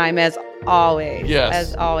for your time, as always. Yes.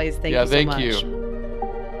 As always, thank you so much. Thank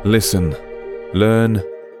you. Listen, learn,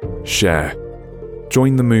 share.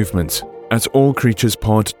 Join the movement at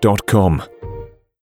allcreaturespod.com.